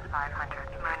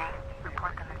 16,500. Mooning,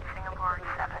 report them in Singapore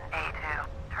 782,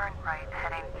 turn right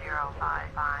heading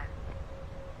 055.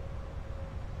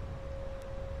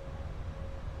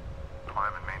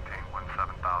 Climb and maintain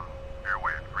 17,000.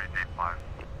 Airway 385.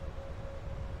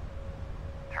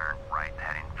 Turn right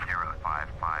heading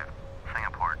 055.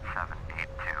 Singapore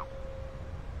 782.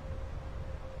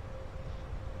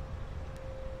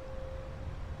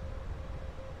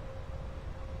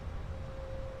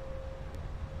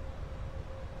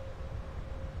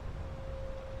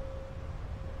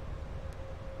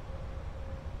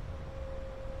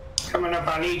 Coming up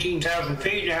on 18,000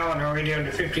 feet now, and already down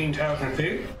to 15,000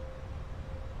 feet.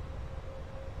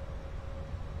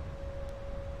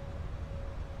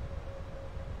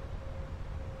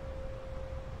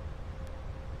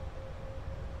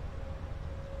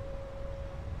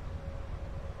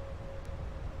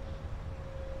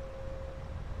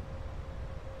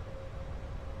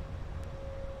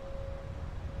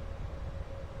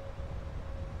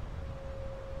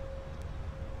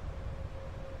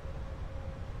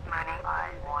 Mooning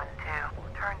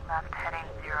 512, turn left heading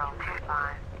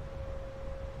 025.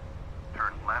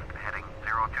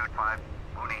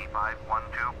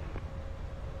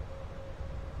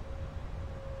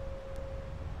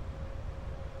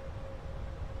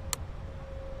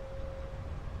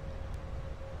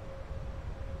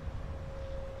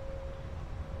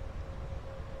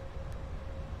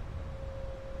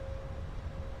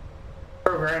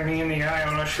 Programming in the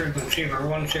ILS frequency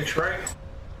for 16 right.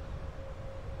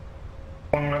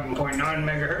 111.9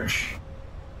 megahertz.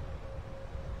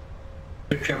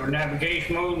 Switch over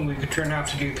navigation mode, and we can turn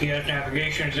off the GPS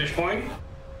navigation at this point.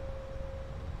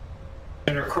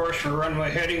 Set our course for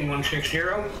runway heading 160.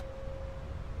 We're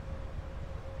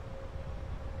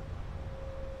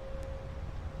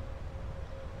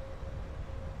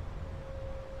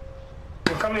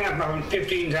coming up about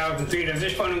 15,000 feet. At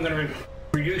this point, I'm going to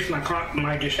reduce my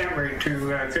descent rate to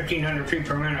 1,500 feet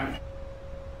per minute.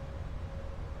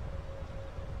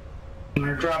 I'm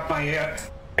going to drop my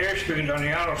airspeed on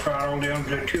the auto throttle down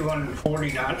to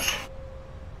 240 knots.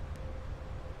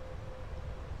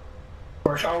 Of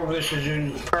course, all of this is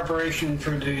in preparation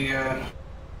for the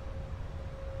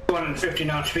 250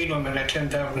 knot speed limit at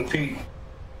 10,000 feet.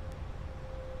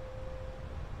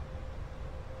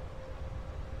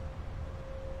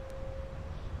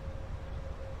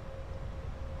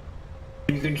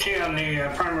 You can see on the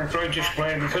primary flight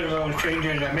display, because of those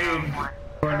changes I made,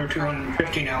 we're under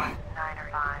 250 now.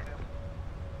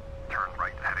 Turn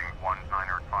right heading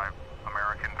 1905,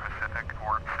 American Pacific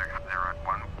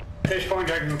 4601. At this point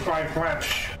I can fly flaps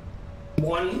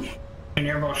 1 in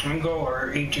Airbus lingo,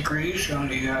 or 8 degrees on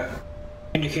the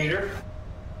indicator.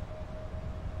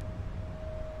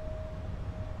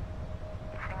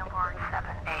 Singapore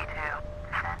 782,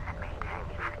 descend and maintain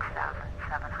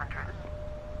 6,700.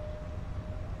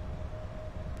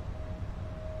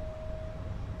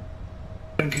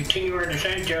 And continue our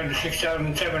descent down to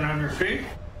 6,700 feet.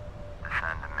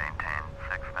 Descend and maintain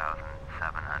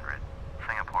 6,700.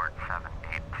 Singapore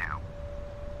 782.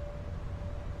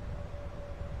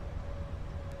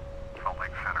 Salt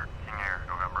Lake Center, King Air,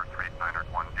 November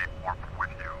 3918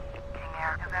 with you. King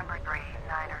Air, November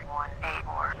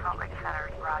 3918, Salt Lake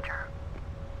Center, roger.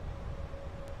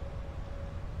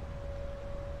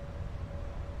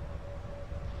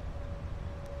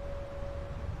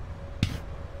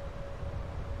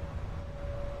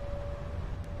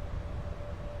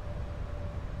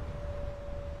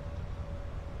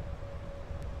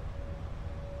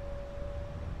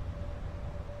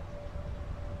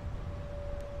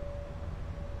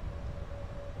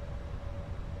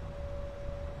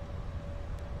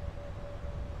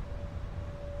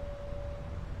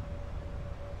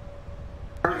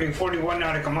 Currently 41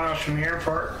 nautical miles from the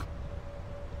airport.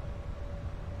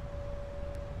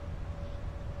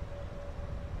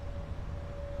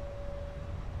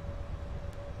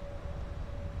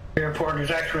 The airport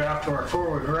is actually off to our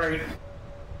forward right.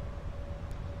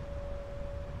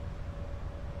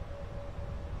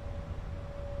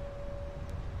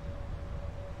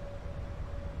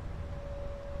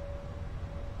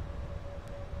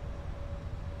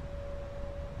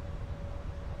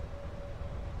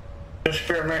 This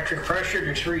barometric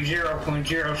pressure to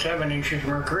 30.07 inches of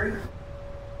mercury.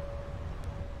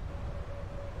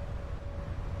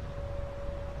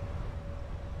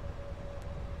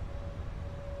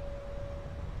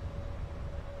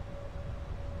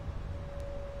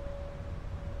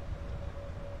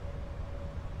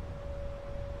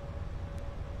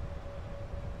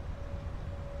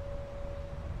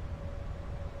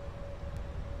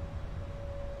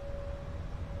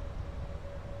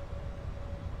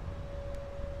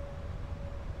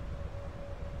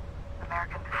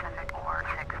 American Pacific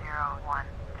 4601,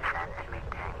 descend and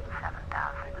maintain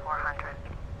 7,400.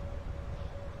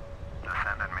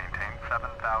 Descend and maintain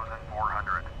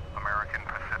 7,400. American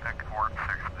Pacific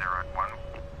 4601.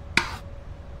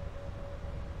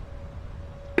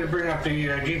 To bring up the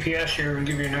GPS here and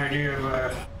give you an idea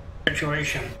of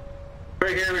situation.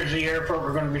 Right here is the airport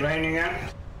we're going to be landing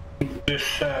at. This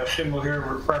symbol here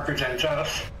represents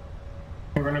us.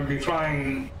 We're going to be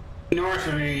flying north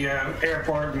of the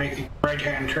airport, making a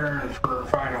right-hand turn for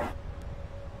final.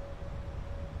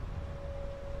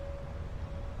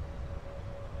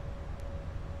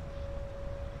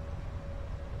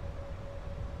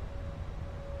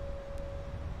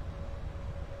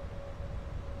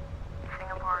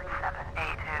 Singapore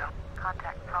 782,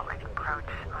 contact Salt Lake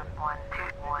approach on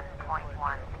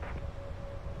 121.1.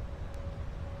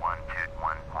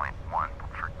 121.1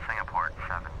 for Singapore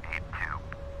 782.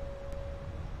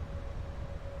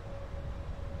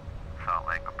 Salt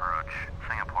Lake approach,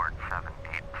 Singapore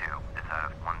 782 is out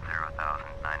of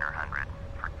 10,900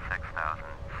 for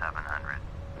 6,700.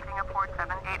 Singapore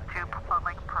 782, Salt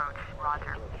Lake approach,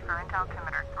 roger. Current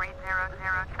altimeter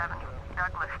 3007,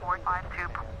 Douglas 452,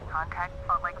 contact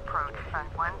Salt Lake approach on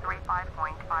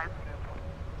 135.5.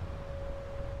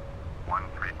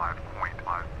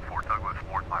 135.5 for Douglas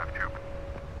 452.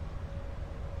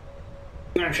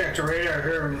 I'm going to check the radar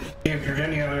here and see if there's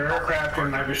any other aircraft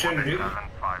in my vicinity.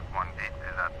 7518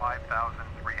 is at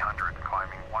 5,300,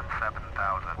 climbing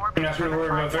 17,000. Nothing to worry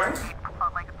about there.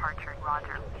 Salt Lake departure,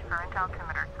 roger. Current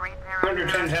altimeter 30. Under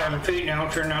 10,000 feet now,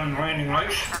 turn on the landing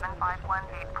lights.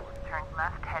 7518, turn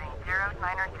left heading 090,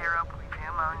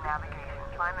 resume on navigation.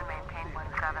 Climb and maintain 17,000.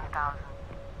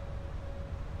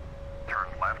 Turn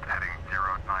left heading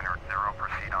 090,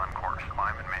 proceed on course.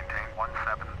 Climb and maintain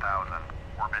 17,000.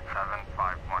 Orbit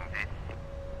 751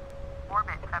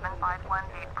 Orbit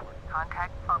 7518,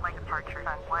 contact Salt Lake departure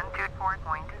on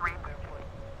 124.3.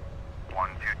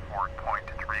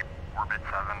 124.3, orbit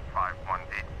 751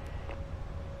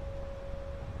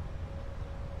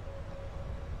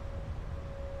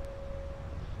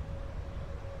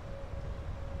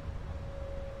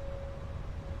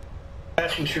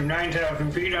 Passing through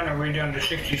 9,000 feet on our way down to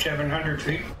 6,700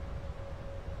 feet.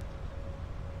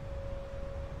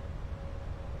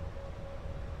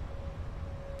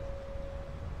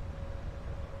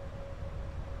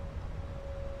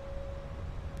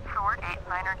 Sword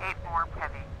 8984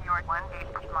 heavy. You are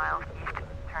 18 miles east.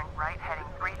 Turn right heading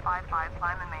 355.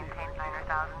 Climb and maintain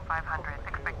 9,500.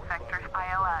 Expect sectors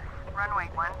ILS. Runway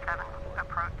 17.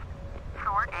 Approach.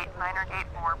 Sword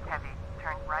 8984 heavy.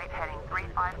 Turn right heading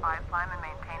 355. Climb and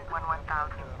maintain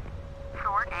 11,000.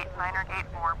 Sword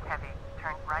 8984 heavy.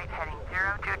 Turn right heading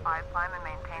 025. Climb and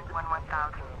maintain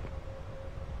 11,000.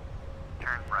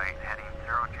 Turn right heading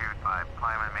 025,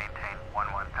 climb and maintain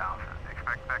 11,000.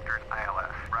 Expect vectors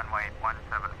ILS. Runway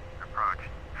 17, approach.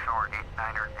 Sword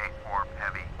 8984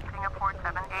 heavy. Singapore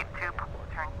 782.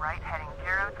 Turn right heading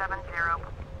 070.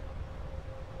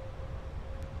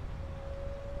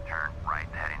 Turn right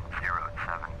heading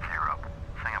 070.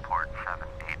 Singapore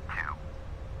 782.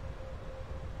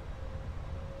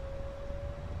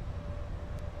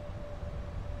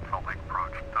 Salt Lake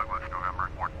approach. Douglas November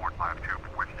 4452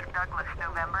 with you. Douglas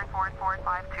November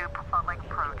 4452. Salt Lake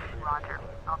approach. Roger.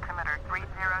 Altimeter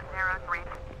 3003.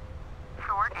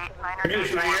 Sword 8984.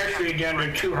 Reduce my airspeed down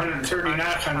to 230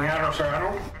 knots on the auto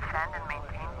throttle. Descend and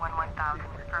maintain 11,000.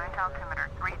 Current altimeter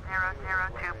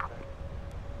 3002.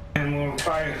 And we'll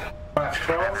fly flaps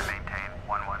 12. Maintain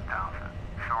 11,000.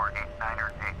 Sword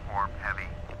 8984 heavy.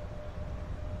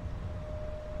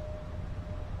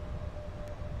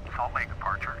 Salt Lake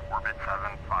departure, orbit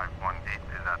 7518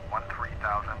 is at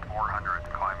 13,400,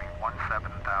 climbing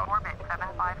 17,000. Orbit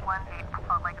 7518.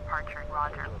 Salt Lake departure.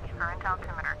 Roger. Current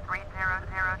altimeter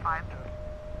 3005.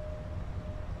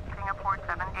 Singapore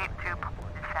 782.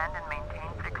 Descend and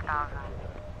maintain 6,000.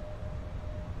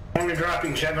 Only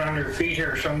dropping 700 feet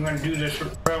here, so I'm going to do this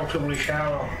relatively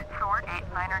shallow. Sword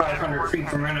 8984 500 feet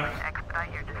per minute.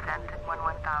 Expedite your descent at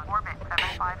 11,000. Orbit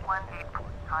 7518.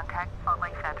 Contact Salt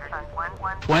Lake Center on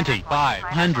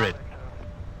 2,500. Descend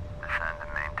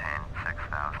and maintain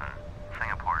 6,000.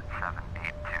 Singapore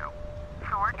 782.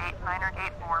 Sword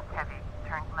 8984 heavy.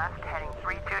 Turn left heading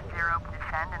 320.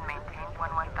 Descend and maintain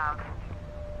 11,000.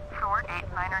 Sword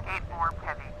 8984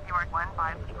 heavy. You are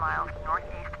 15 miles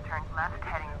northeast. Turn left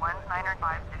heading 195.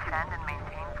 Descend and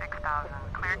maintain 6,000.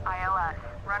 Cleared ILS.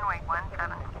 Runway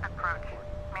 17. Approach.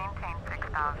 Maintain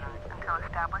 6,000 until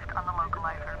established on the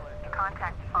localizer.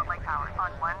 Contact Salt Lake Tower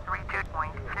on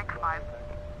 132.65.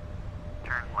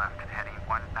 Turn left heading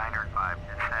 195,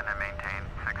 descend and maintain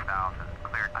 6,000.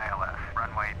 Cleared ILS.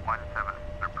 Runway 17,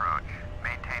 approach.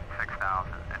 Maintain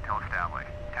 6,000 until established.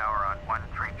 Tower on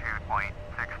 132.65.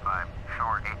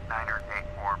 Sword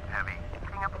 8984 heavy.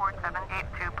 Singapore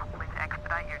 782, please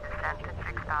expedite your descent at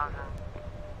 6,000.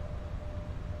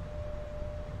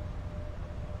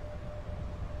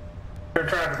 Air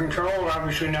traffic control,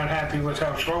 obviously not happy with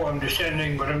how slow I'm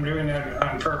descending, but I'm doing that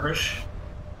on purpose.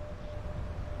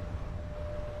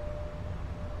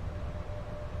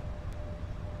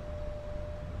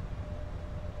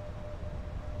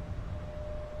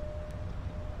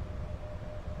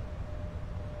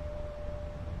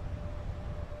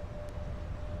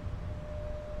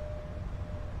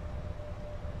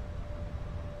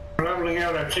 Leveling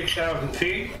out at 6,000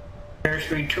 feet.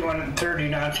 Airspeed 230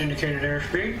 knots indicated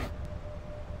airspeed.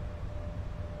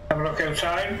 Have a look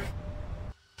outside.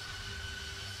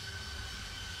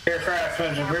 Aircraft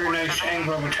has a very nice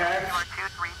angle of attack.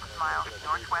 23 miles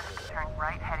northwest. Turn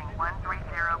right heading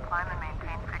 130. Climb and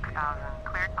maintain 6,000.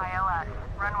 Cleared ILS.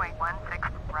 Runway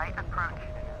 16. Right approach.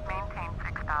 Maintain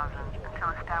 6,000 until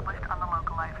established on the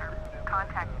localizer.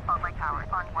 Contact Salt Lake Tower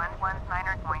on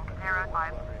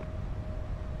 119.05.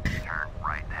 Turn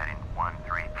right heading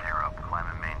 130, climb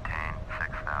and maintain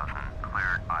 6,000.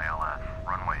 Cleared ILS.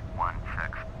 Runway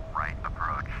 16, right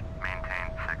approach.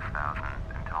 Maintain 6,000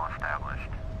 until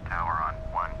established. Tower on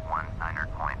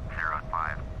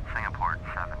 119.05. Singapore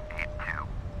 782.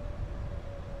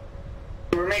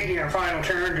 We're making our final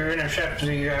turn to intercept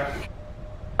the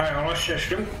ILS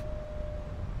system.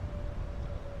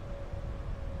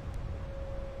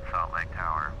 Salt Lake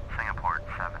Tower, Singapore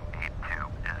 782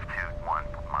 is 21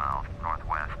 miles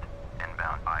northwest.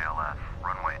 Inbound ILS,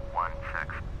 runway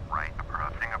 16 right.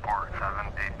 Approach Singapore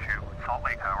 782, Salt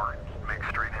Lake Tower, make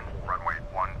straight in, runway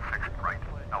 16 right.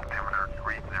 Altimeter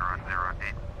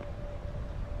 3008.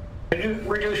 I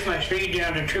reduced my speed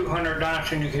down to 200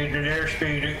 knots indicated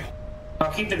airspeed.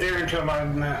 I'll keep it there until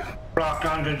I'm locked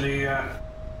onto the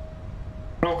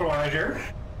localizer.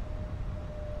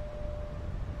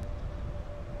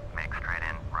 Make straight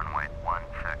in, runway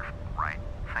 16 right.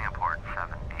 Singapore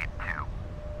 782.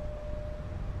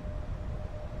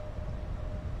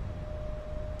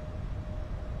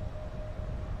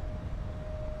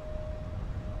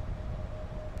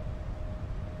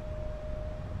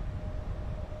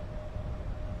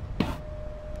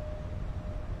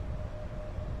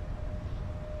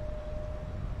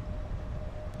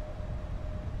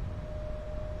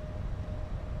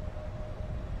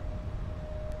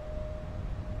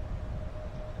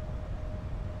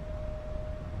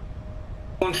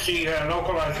 Once the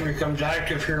localizer becomes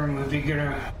active here and we get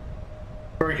a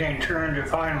hurricane turn to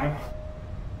final,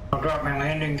 I'll drop my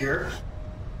landing gear.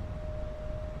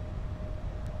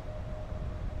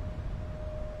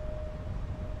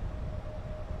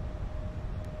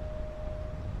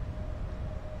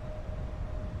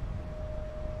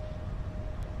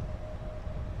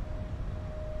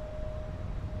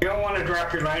 You don't want to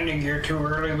drop your landing gear too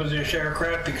early with this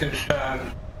aircraft because it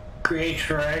creates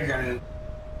drag, and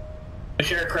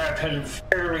this aircraft has a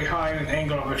fairly high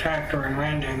angle of attack during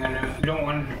landing, and you don't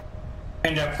want to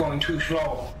end up going too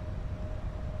slow.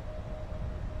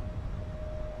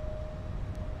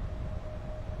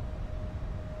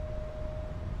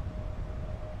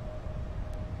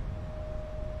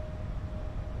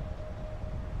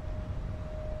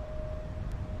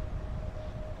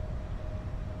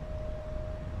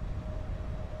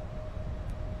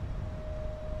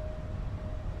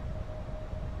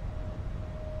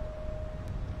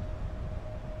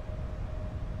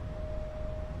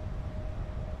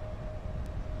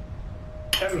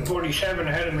 .747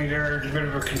 ahead of me there is a bit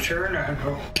of a concern. I have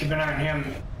to keep an eye on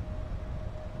him.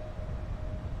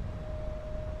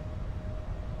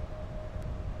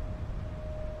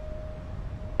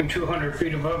 He's 200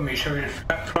 feet above me, so he's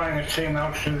flying at the same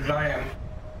altitude as I am.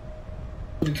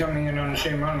 He'll be coming in on the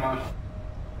same runway.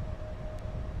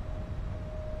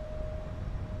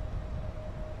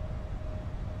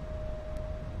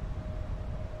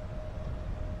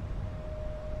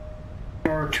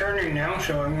 We're turning now,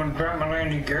 so I'm going to drop my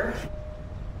landing gear.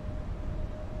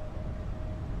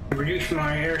 Reduce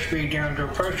my airspeed down to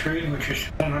approach speed, which is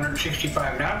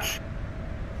 165 knots.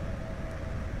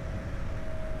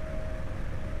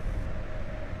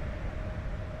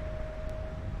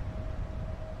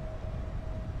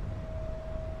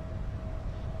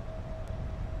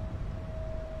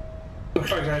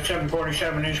 Looks like that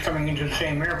 747 is coming into the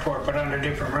same airport, but on a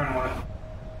different runway.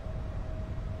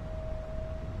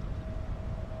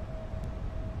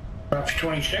 Drops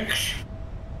 26.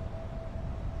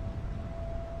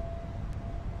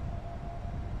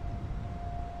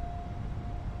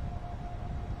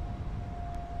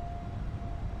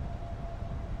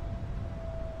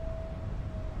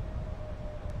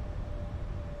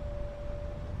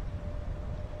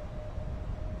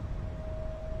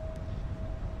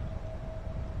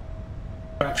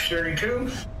 Drops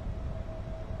 32.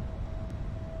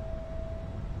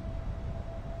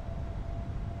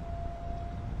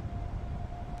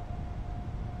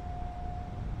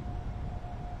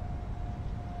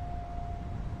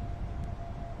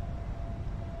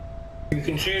 You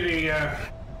can see the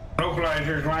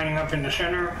localizer is lining up in the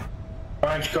center.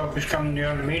 Wide scope is coming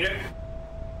down to meet it.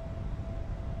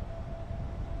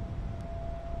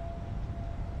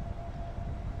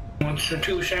 Once the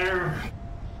two center,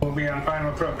 we'll be on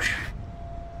final approach.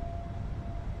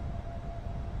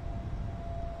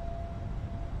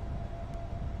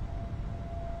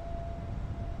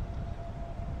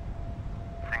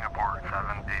 Singapore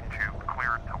 782,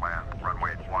 cleared to land,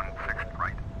 runway 16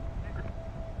 right.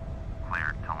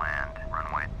 Cleared to land,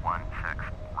 runway 16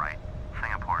 right.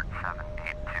 Singapore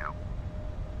 782.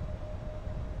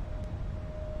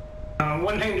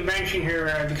 One thing to mention here,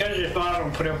 because this model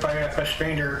put up by FS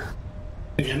Painter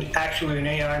is actually an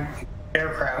AI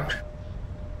aircraft,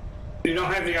 you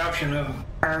don't have the option of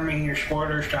arming your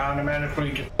spoilers to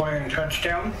automatically deploy and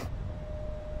touchdown.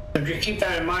 So just keep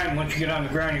that in mind. Once you get on the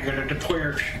ground, you're going to deploy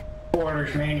your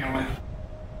spoilers manually.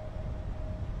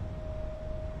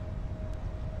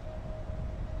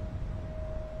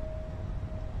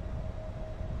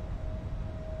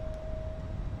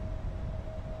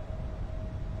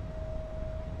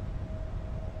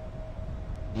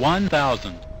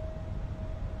 1,000.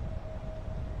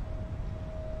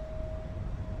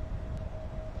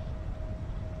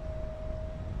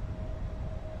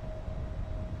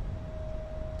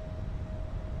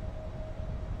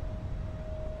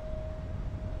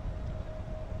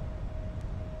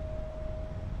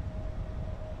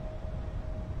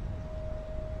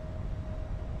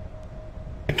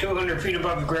 At 200 feet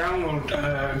above the ground,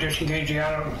 we'll disengage the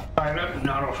autopilot and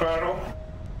auto throttle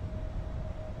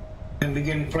and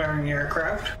begin flaring the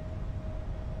aircraft.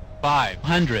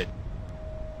 500.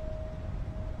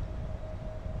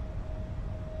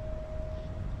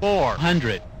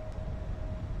 400.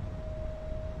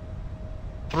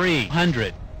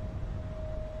 300.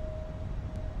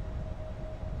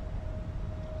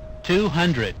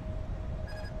 200.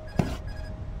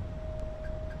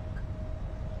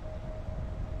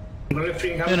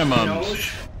 Lifting up Minimums. the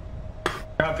nose,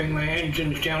 dropping my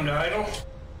engines down to idle.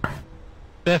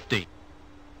 50.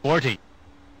 40.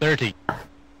 30.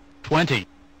 20.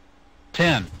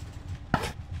 10.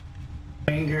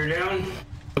 Main gear down,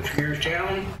 switch gears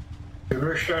down,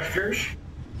 reverse thrusters.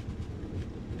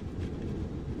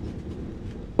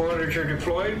 Spoilers are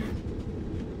deployed.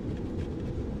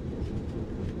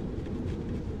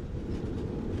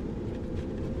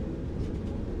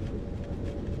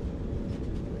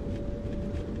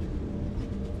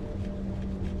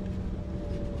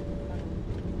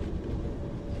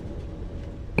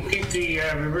 Keep the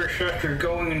reverse thruster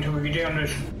going until we get down to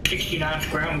 60 knots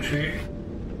ground speed.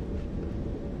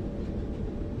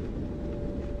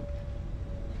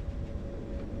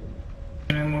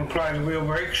 And then we'll apply the wheel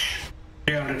brakes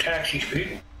down to taxi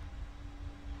speed.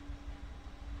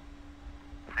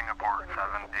 Singapore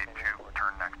 782,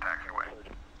 turn next taxiway.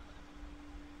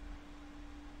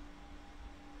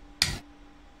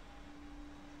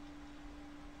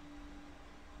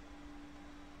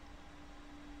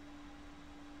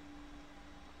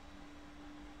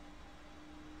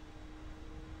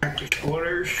 Active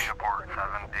spoilers. Singapore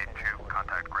 782,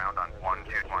 contact ground on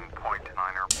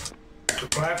 121.9er.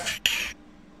 To left.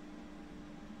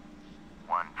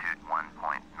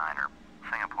 121.9er.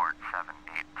 Singapore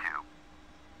 782.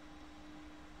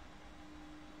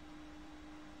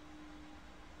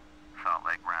 Salt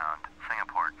Lake ground.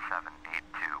 Singapore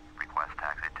 782. Request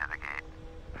taxi to the gate.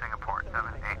 Singapore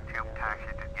 782, taxi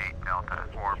to gate Delta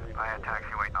 4 via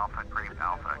taxiway Alpha 3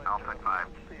 Alpha Alpha 5.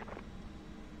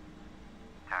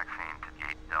 Taxiing to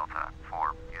gate Delta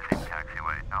 4 using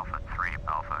taxiway Alpha 3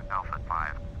 Alpha Alpha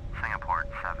 5. Singapore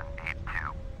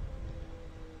 782.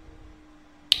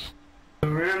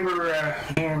 Remember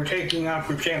when we were taking off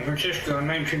from San Francisco, I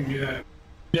mentioned,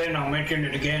 then I'll mention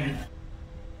it again.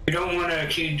 You don't want to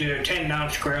exceed 10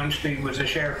 knots ground speed with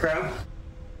this aircraft.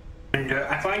 And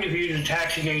I find if you use a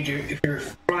taxi gauge, if you're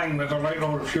flying with a light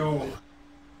load of fuel,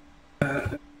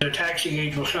 the taxi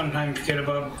gauge will sometimes get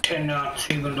above 10 knots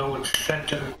even though it's set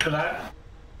to that.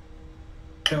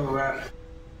 So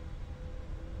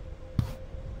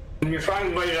when you're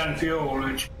flying light on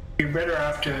fuel, you're better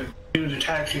off to do the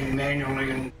taxiing manually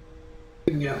and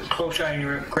keep a close eye on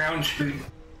your ground speed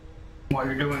while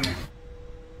you're doing it.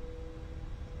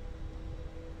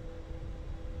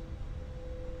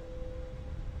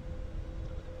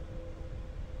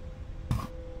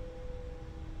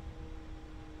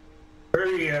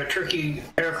 Very tricky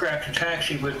aircraft to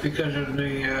taxi with because of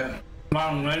the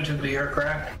long length of the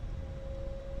aircraft.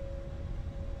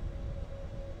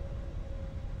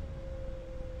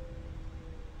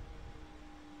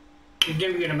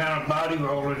 Significant amount of body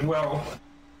roll as well.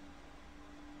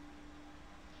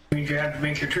 Means you have to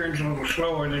make your turns a little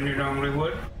slower than you normally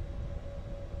would.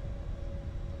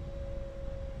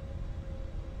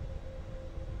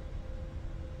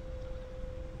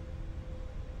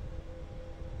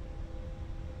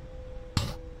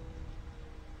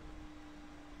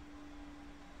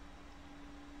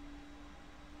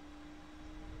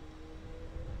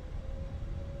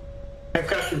 I have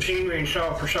custom scenery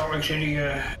installed for Salt Lake City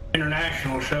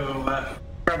International, so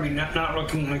probably not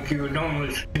looking like you would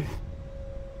normally see.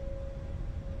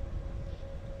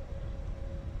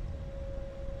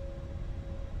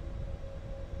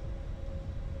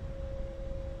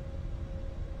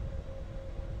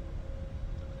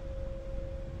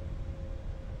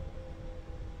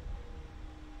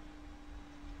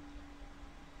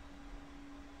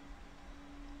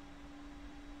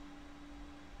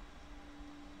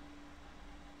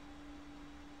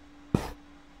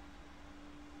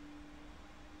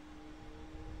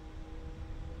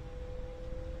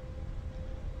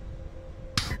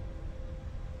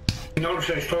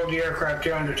 Notice I slowed the aircraft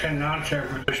down to 10 knots there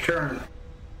for this turn.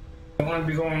 I don't want to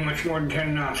be going much more than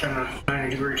 10 knots on a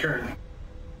 90-degree turn.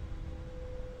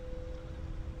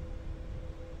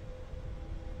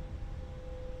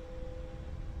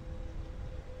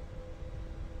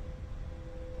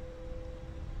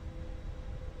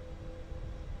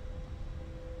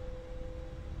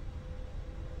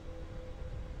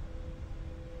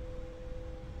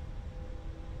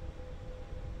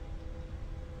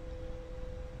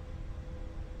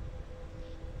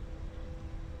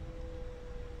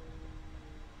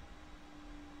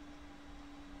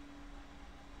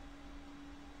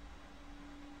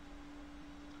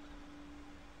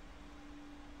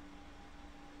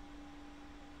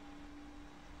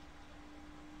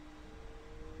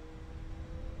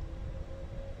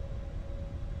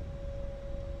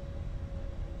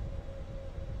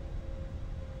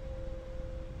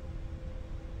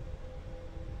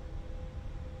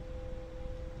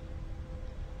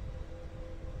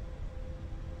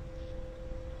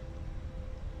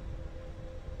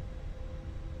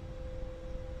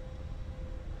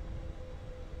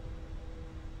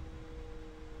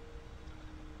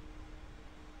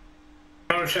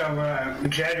 notice how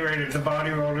exaggerated the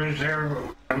body roll is there.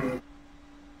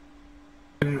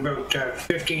 Doing about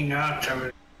 15 knots. I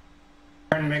was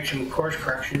trying to make some course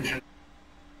corrections, and the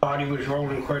body was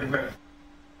rolling quite a bit.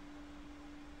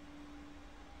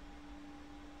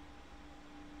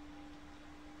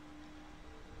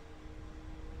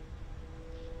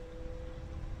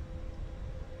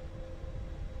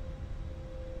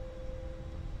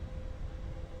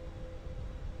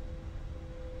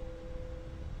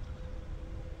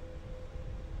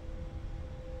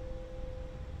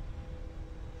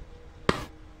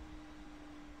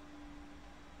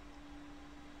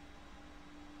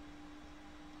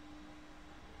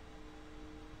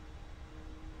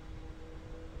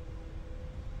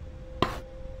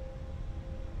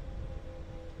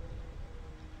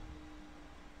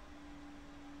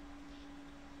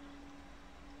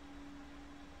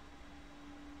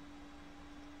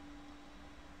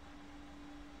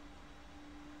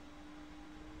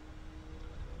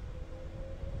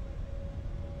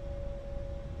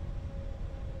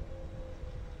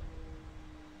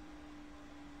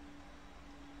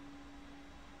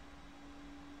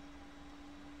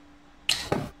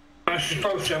 I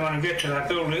suppose I want to get to that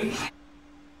building.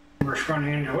 We're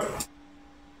running into it. At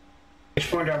this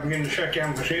point, I'll begin the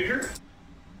shutdown procedure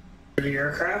for the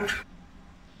aircraft.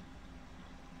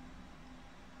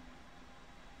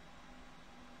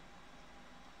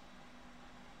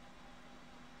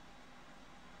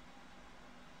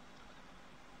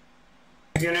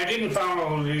 Again, I didn't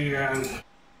follow the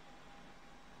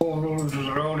whole rules of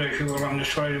the road, if you will, on this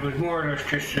flight. It was more or less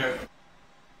just a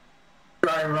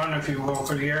dry run, if you will,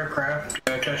 for the aircraft,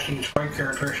 testing its flight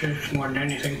characteristics more than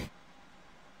anything.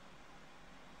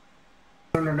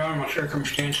 Under normal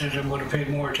circumstances, I would have paid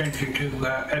more attention to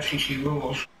FCC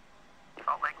rules.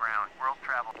 Salt Lake ground, world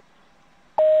travel.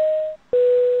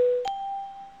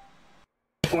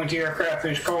 At this point, the aircraft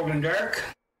is cold and dark.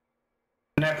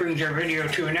 And that brings our video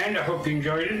to an end. I hope you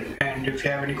enjoyed it. And if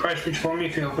you have any questions for me,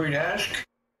 feel free to ask.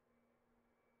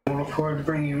 We'll look forward to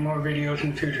bringing you more videos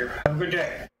in the future. Have a good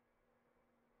day.